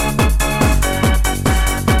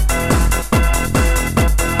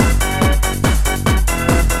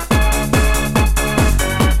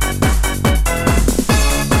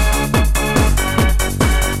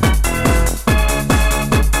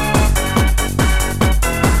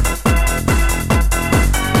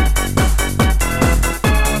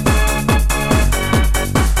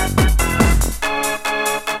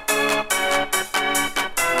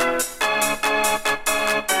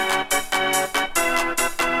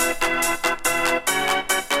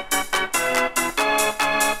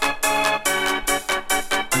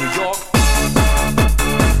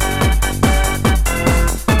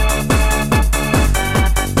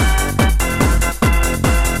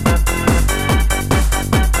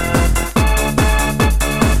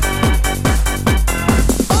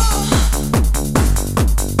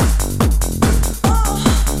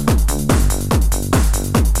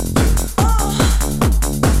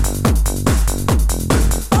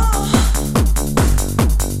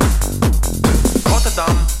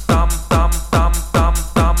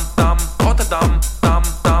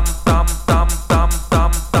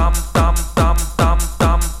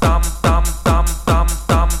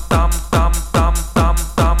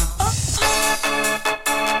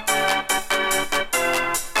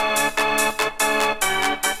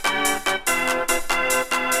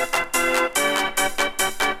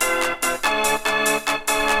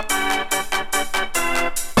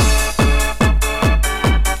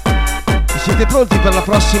 Siete pronti per la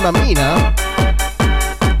prossima mina?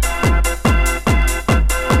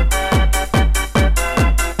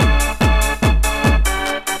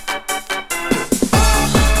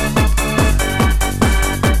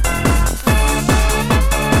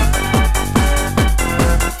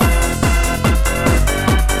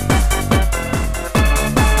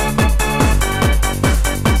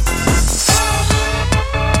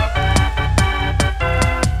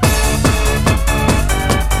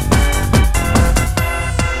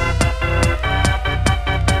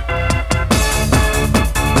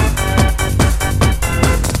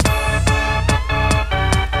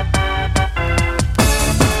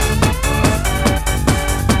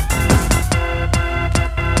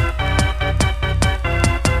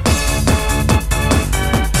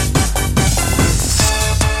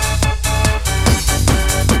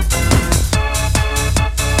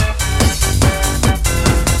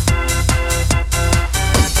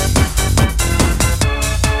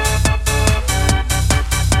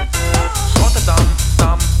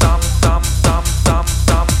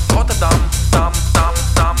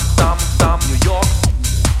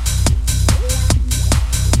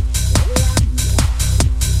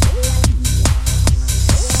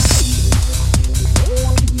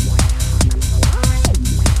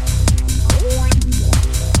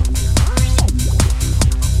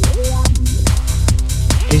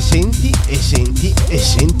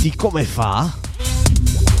 Senti come fa?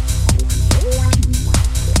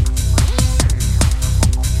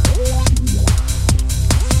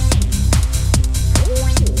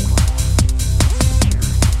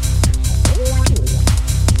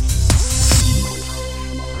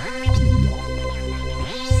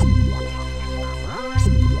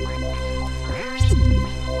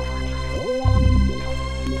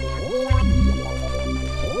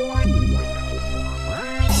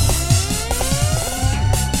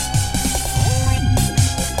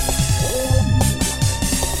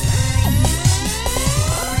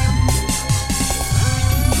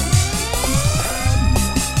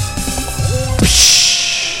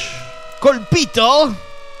 Colpito?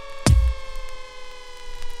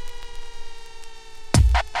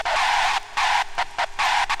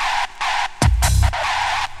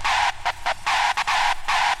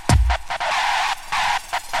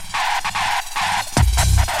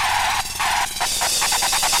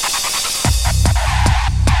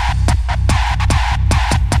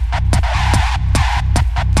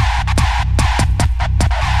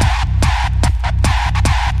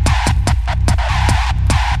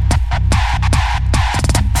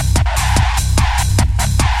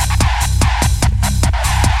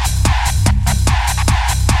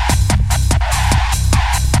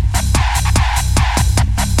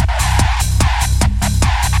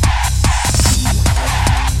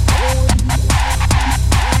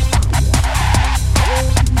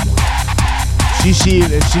 Sì,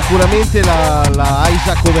 sicuramente la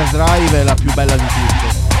Isaac Overdrive è la più bella di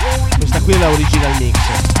tutte. Questa qui è la original mix.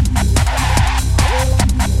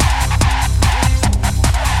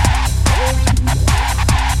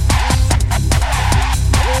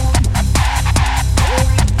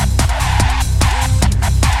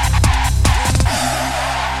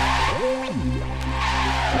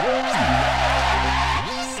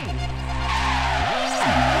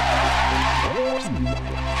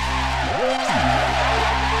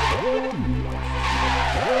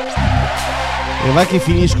 E va che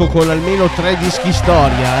finisco con almeno 3 dischi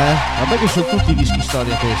storia, eh? Vabbè che sono tutti dischi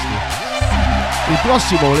storia questi. Il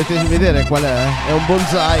prossimo volete vedere qual è? È un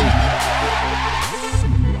bonsai.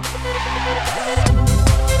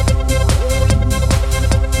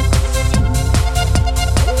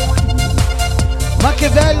 Ma che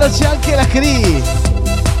bello, c'è anche la Cree!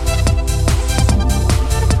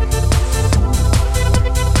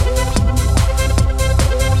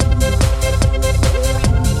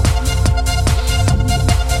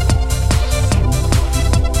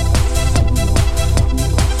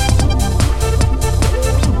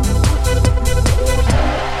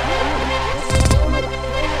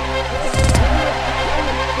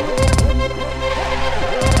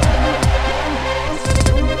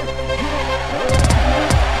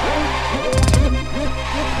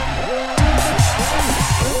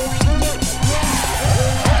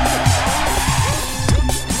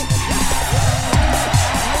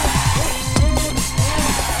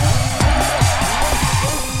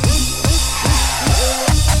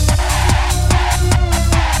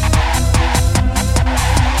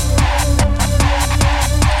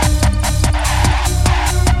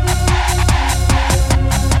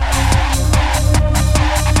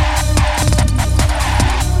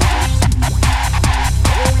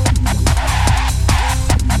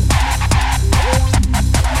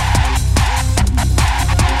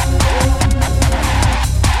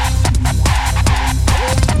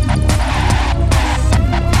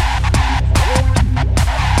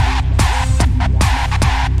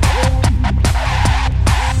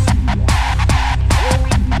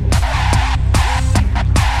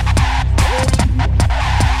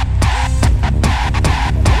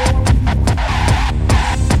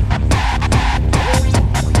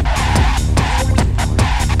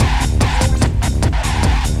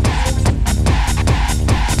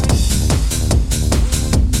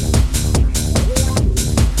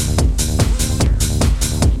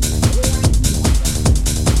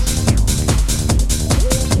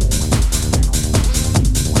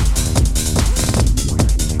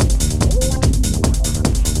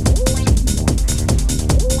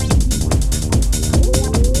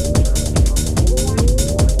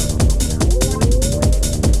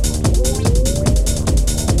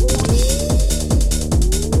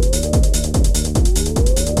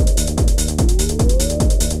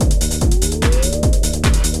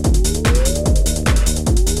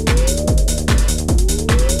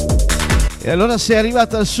 allora sei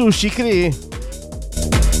arrivata al Sushi Cree?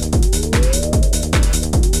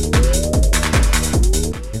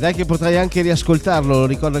 E dai che potrai anche riascoltarlo,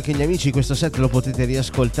 ricordo che gli amici questo set lo potete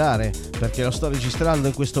riascoltare perché lo sto registrando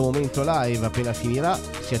in questo momento live, appena finirà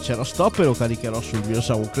schiaccerò stop e lo caricherò sul mio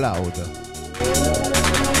SoundCloud.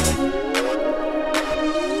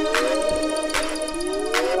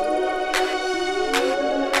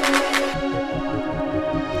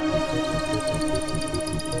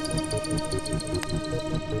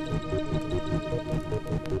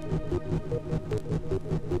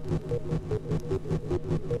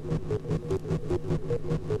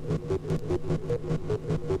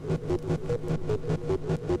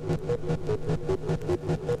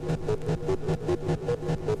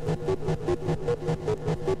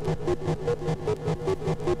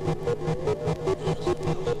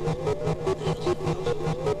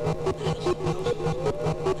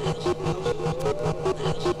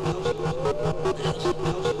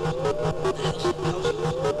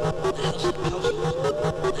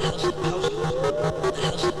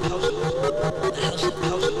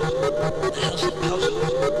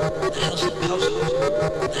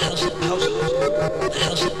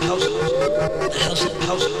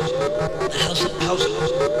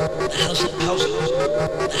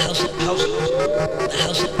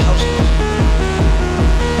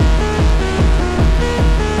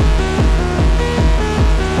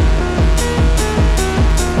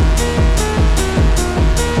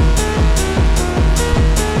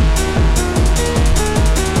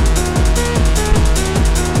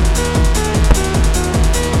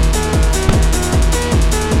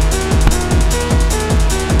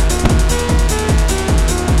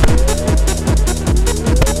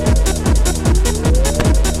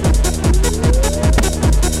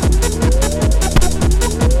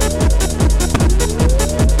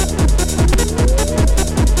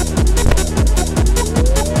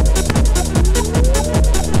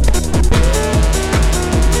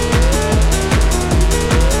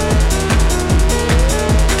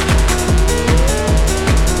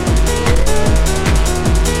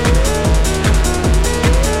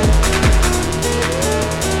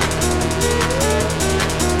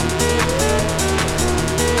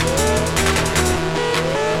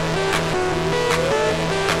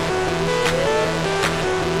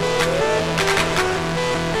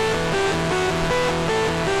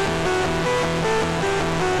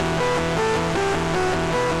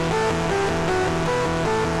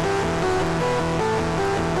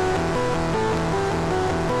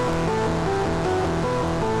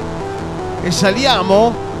 E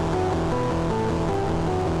saliamo?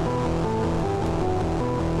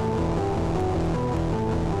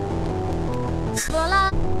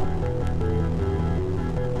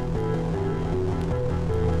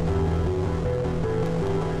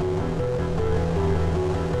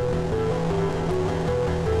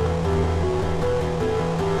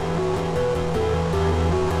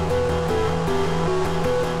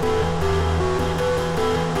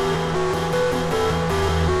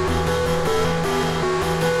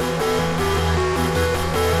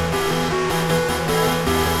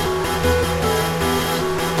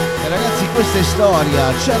 Questa è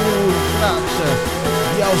storia, Cherry Trance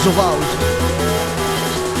di House of House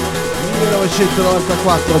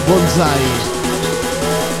 1994, Bonsai.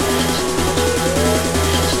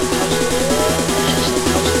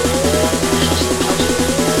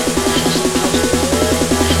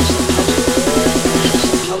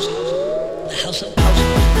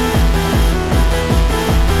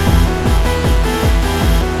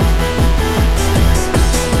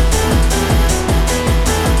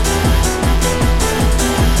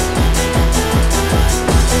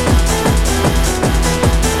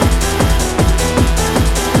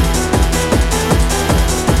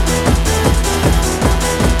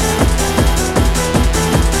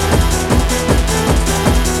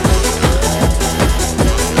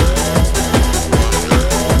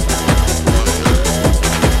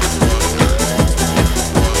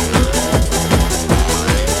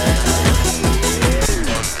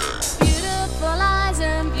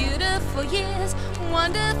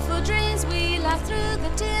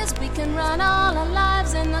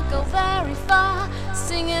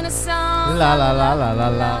 La la la la la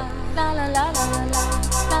la.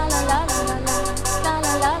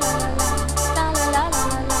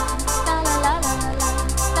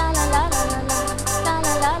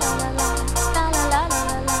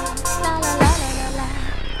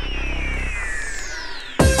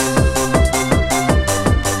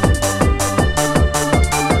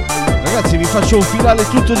 Ragazzi, vi faccio un finale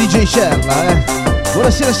tutto DJ Sherla, eh.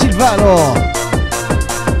 Buonasera Silvano.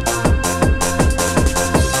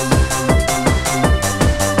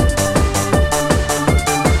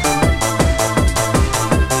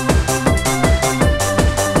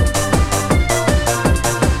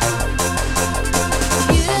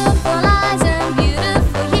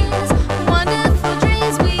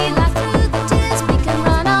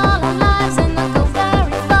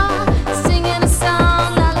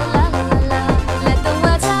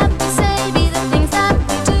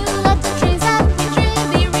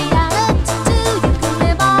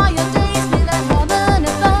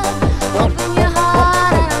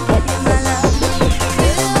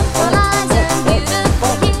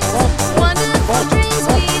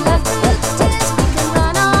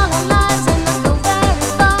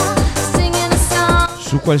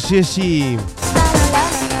 qualsiasi...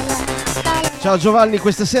 Ciao Giovanni,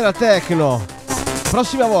 questa sera Techno.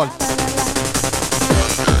 Prossima volta.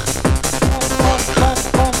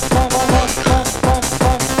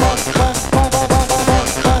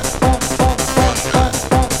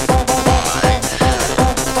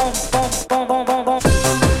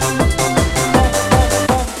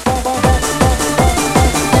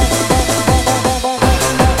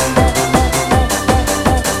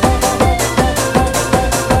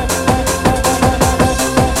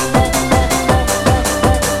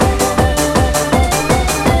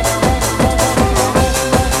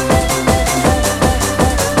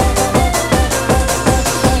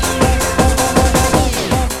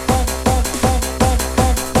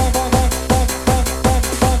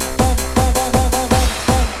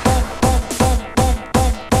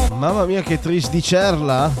 Mamma mia che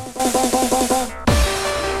trisdicerla.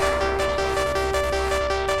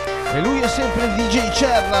 E lui è sempre il DJ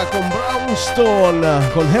Cerla con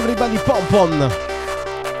Brownstone, con Everybody Pom Pom.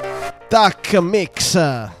 Tac Mix.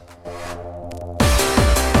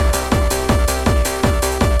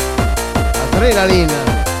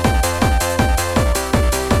 Adrenalina.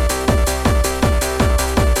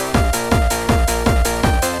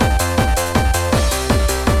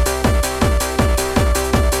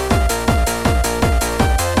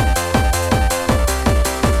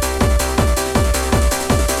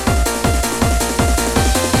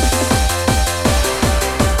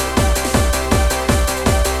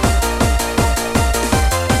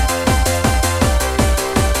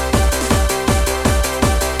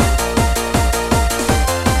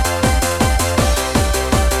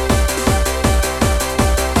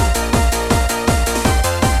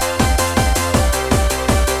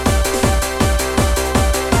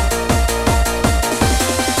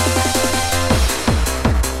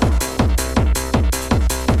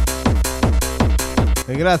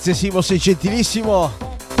 Grazie Simo, sei gentilissimo.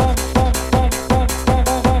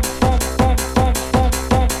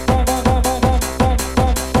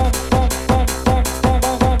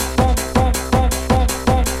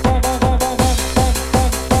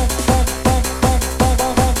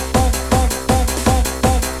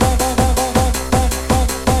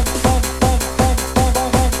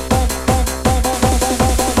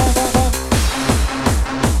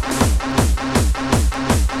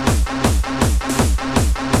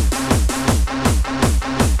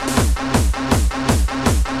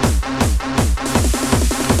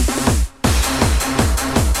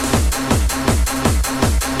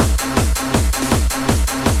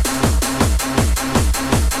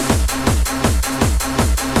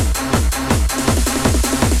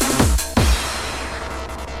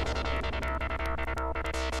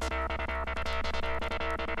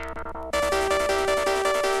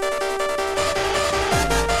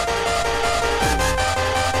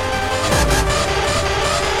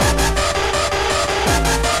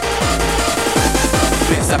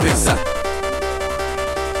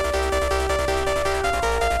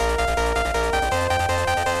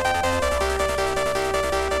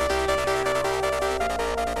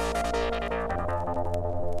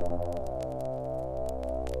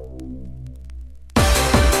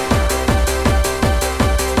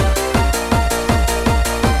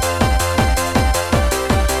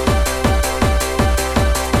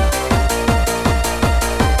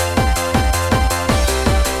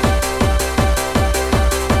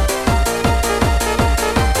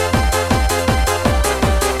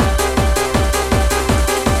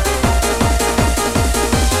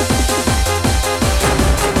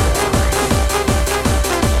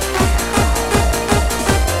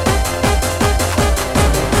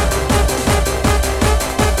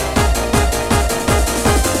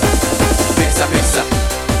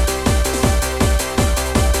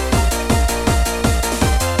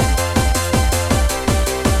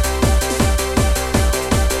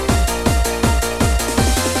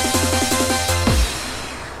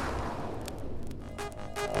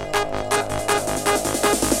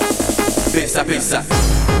 Pensa.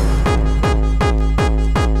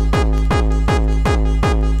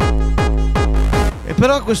 E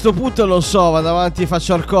però a questo punto non so, vado avanti e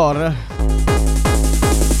faccio hardcore.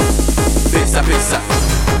 Pensa.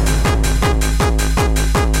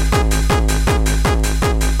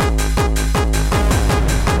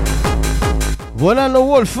 Buon anno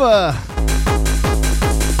Wolf.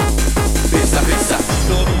 Pensa.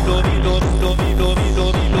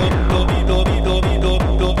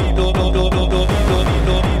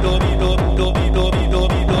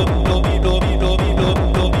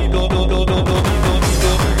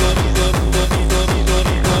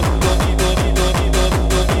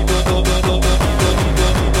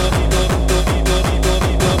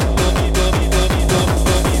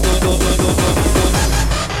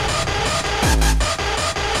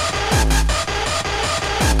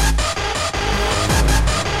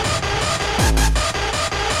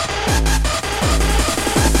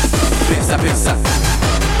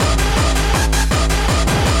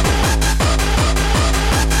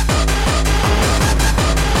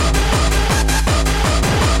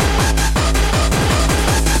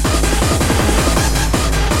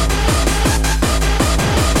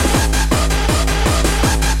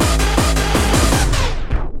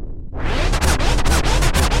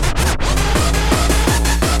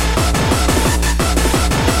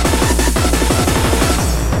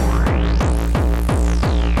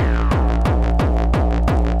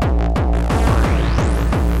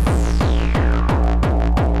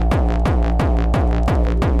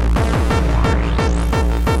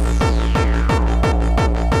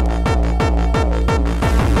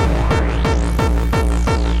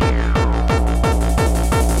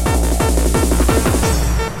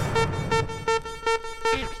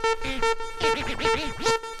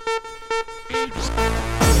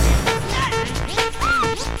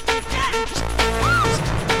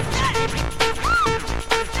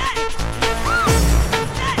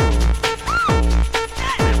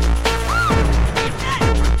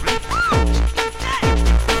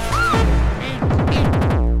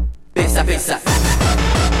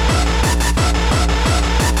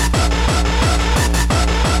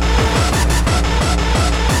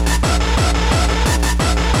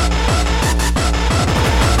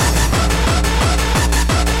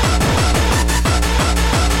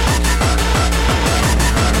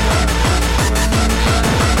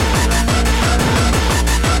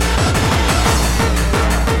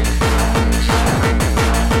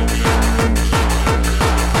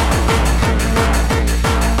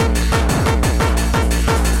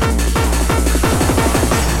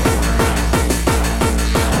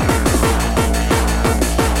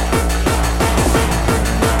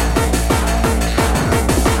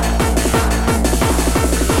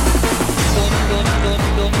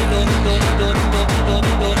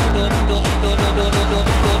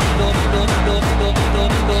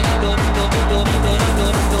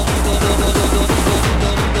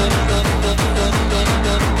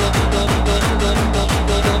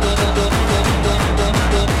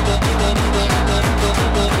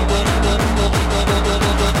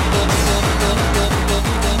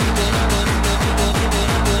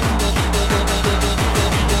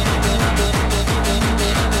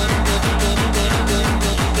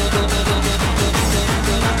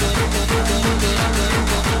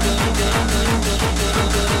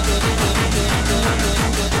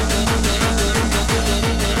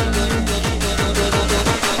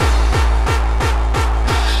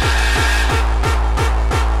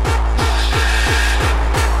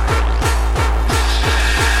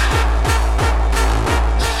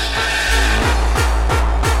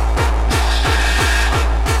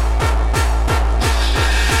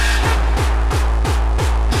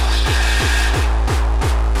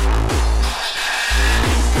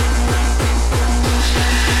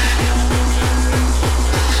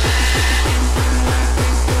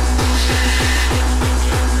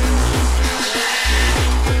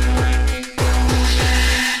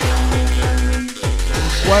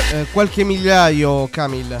 qualche migliaio,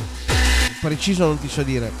 Camil. Preciso non ti so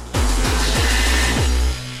dire.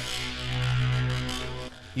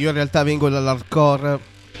 Io in realtà vengo dall'hardcore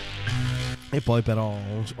e poi però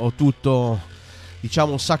ho tutto,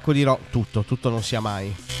 diciamo un sacco di tutto non sia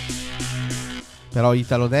mai. Però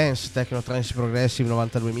Italo Dance, Techno, Trance, Progressive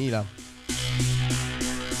 92.000.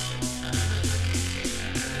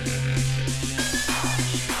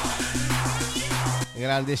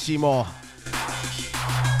 Grande Simo.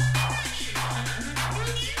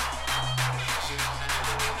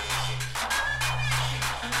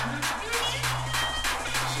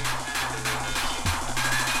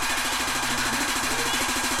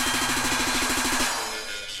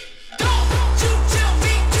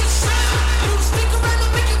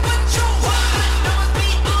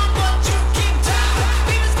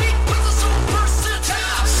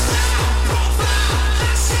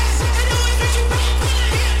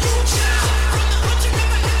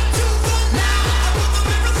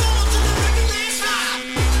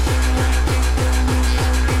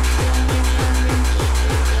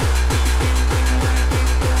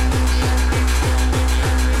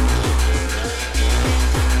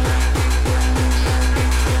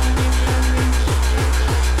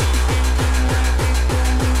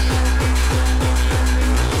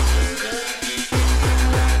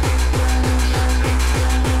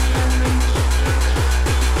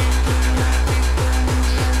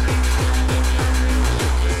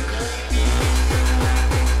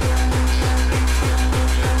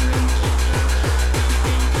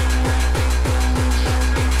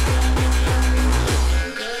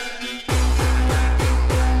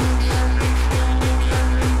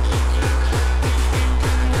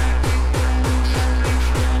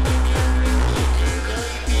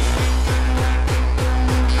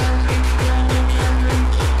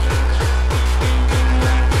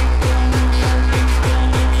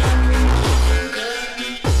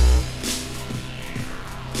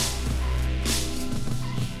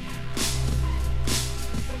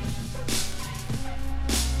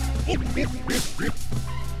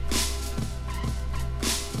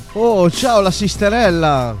 Oh, ciao la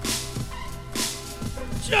sisterella.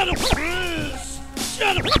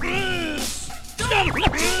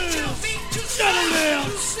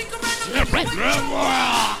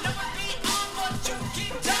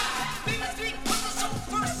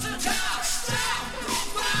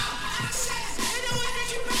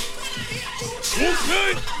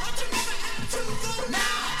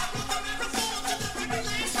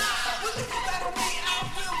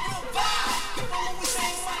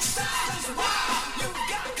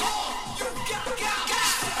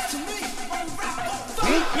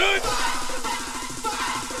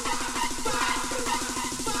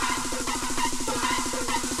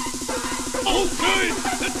 Okay,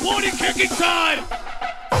 it's party kicking time!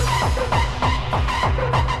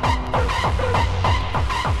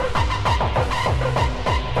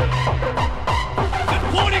 It's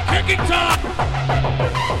party kicking time!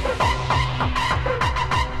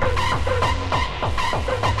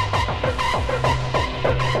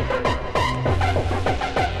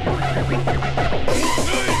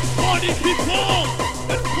 Okay, party people!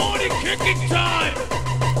 It's party kicking time!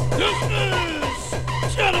 This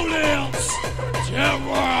is Shadow Dance!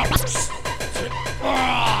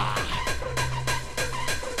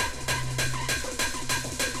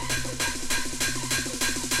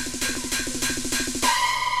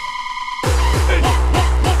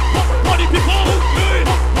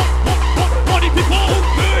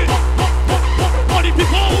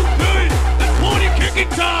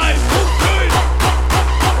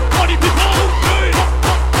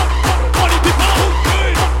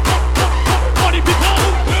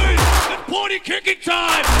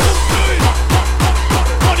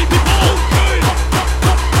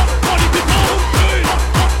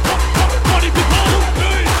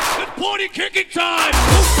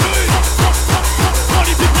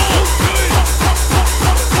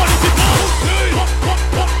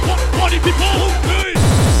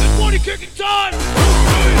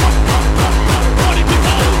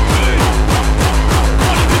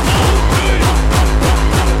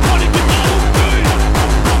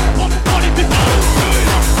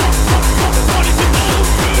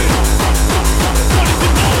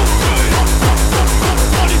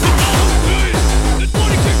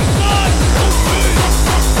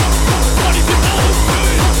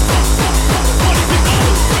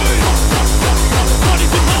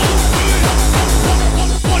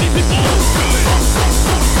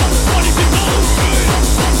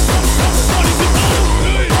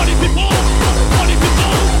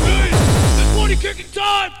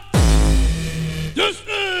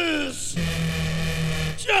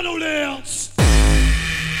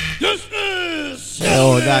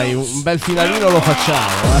 oh dai, un bel finalino lo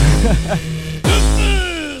facciamo.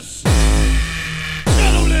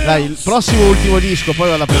 Dai, il prossimo ultimo disco, poi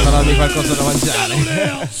vado a prepararmi qualcosa da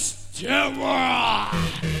mangiare.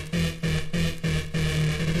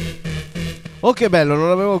 Oh che bello, non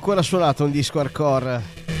avevo ancora suonato un disco hardcore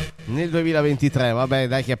nel 2023, vabbè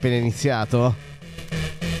dai che è appena iniziato.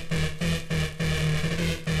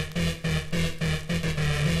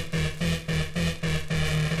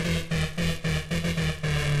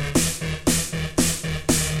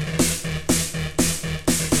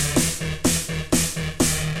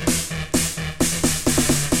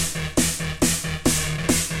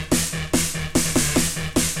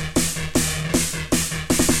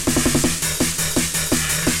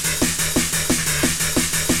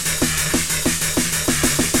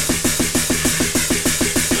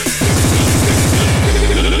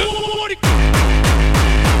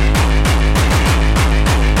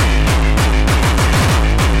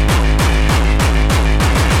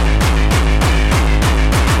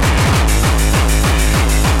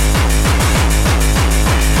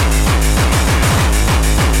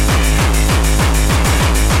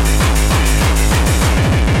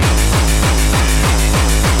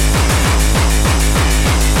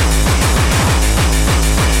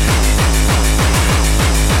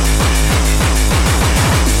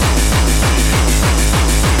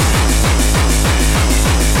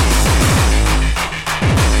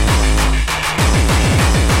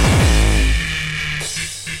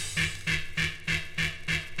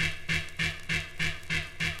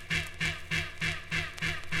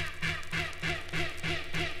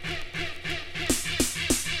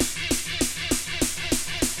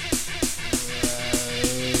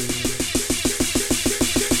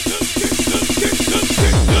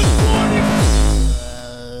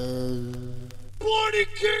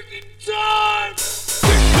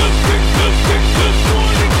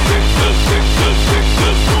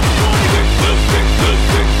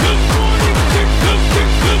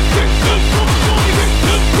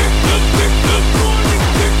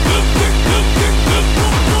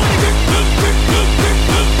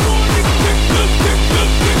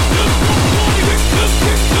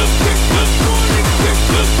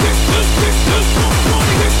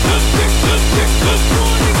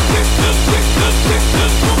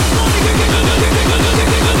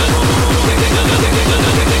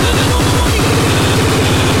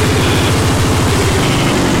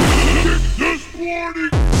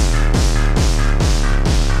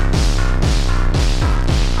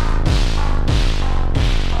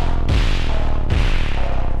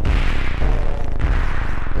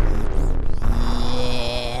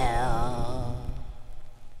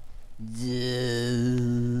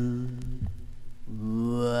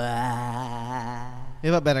 E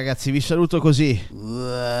vabbè ragazzi, vi saluto col finale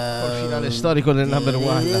storico del number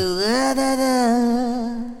one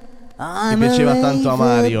che piaceva tanto a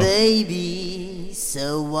Mario. Baby,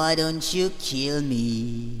 so why don't you kill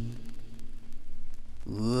me?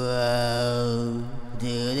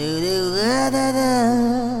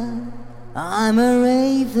 I'm a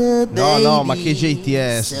rave, baby. No, ma che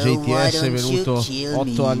JTS? JTS è venuto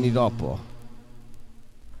 8 anni dopo.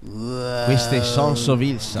 Questo è Sons of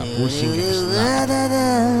Ilsa, Pulsing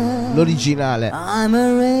l'originale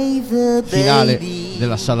finale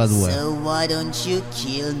della sala 2. So why don't you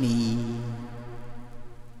kill me?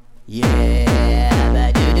 Yeah,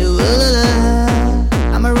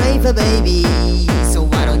 I'm a raver, baby. So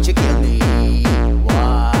why don't you kill me?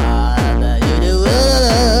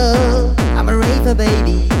 I'm a raver,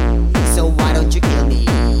 baby. So why don't you kill me?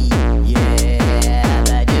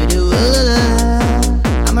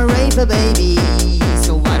 I'm a raver, baby,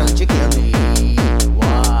 so why don't you kill me?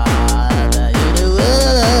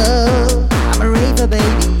 I'm a raver,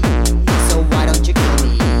 baby, so why don't you kill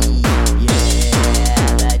me? Yeah,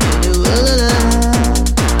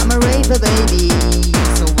 I'm a raver, baby,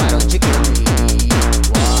 so why don't you kill me?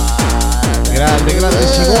 Grande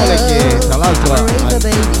Simone, che tra l'altro ha,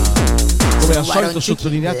 come al solito,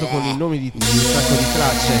 sottolineato con i nomi di un sacco di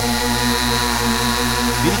tracce.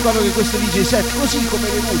 Vi ricordo che questo DJ set, così come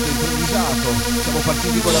è venuto, improvvisato, siamo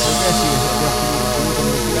partiti con la Progressivo e abbiamo finito con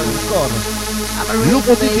il finale del core, lo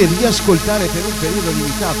potete riascoltare per un periodo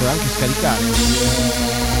limitato e anche scaricare.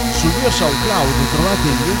 Sul mio SoundCloud trovate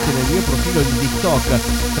il link nel mio profilo di TikTok.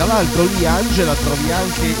 Tra l'altro lì, Angela, trovi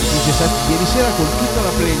anche il DJ set di ieri sera con tutta la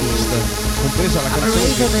playlist, compresa la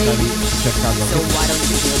canzone che stavi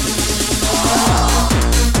cercando.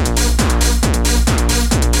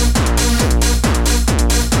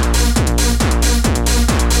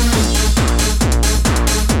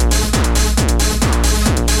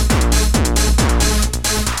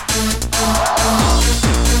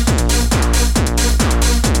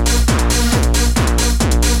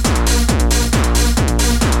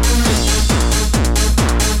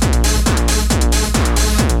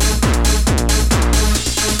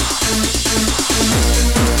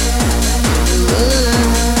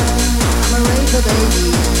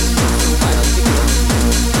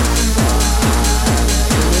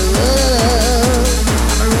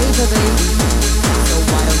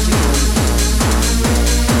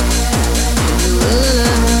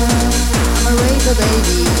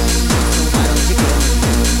 baby, so why don't you kill me?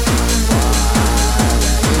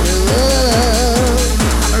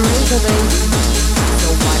 I'm a razor baby, so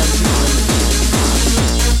why don't you kill me?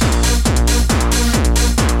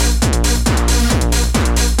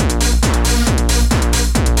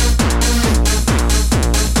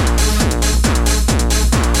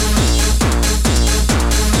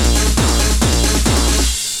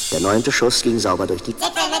 Der 9. Schuss ging sauber durch die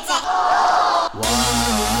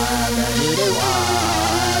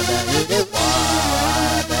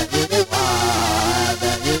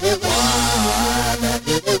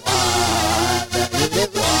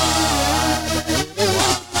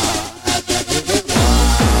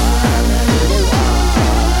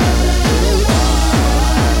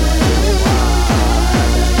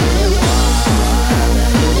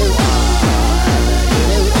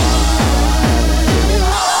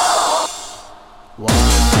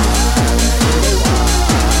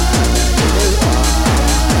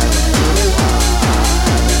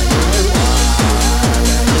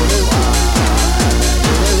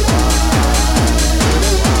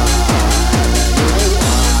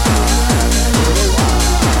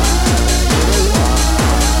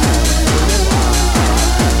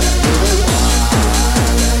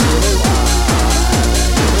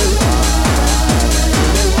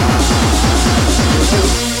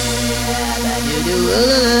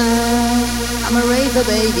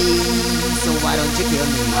baby, so why don't you kill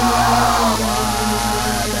me?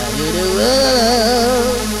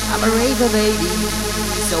 I'm a razor baby,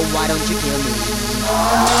 so why don't you kill me?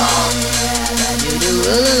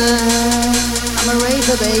 I'm a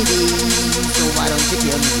razor baby, so why don't you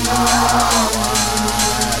kill me?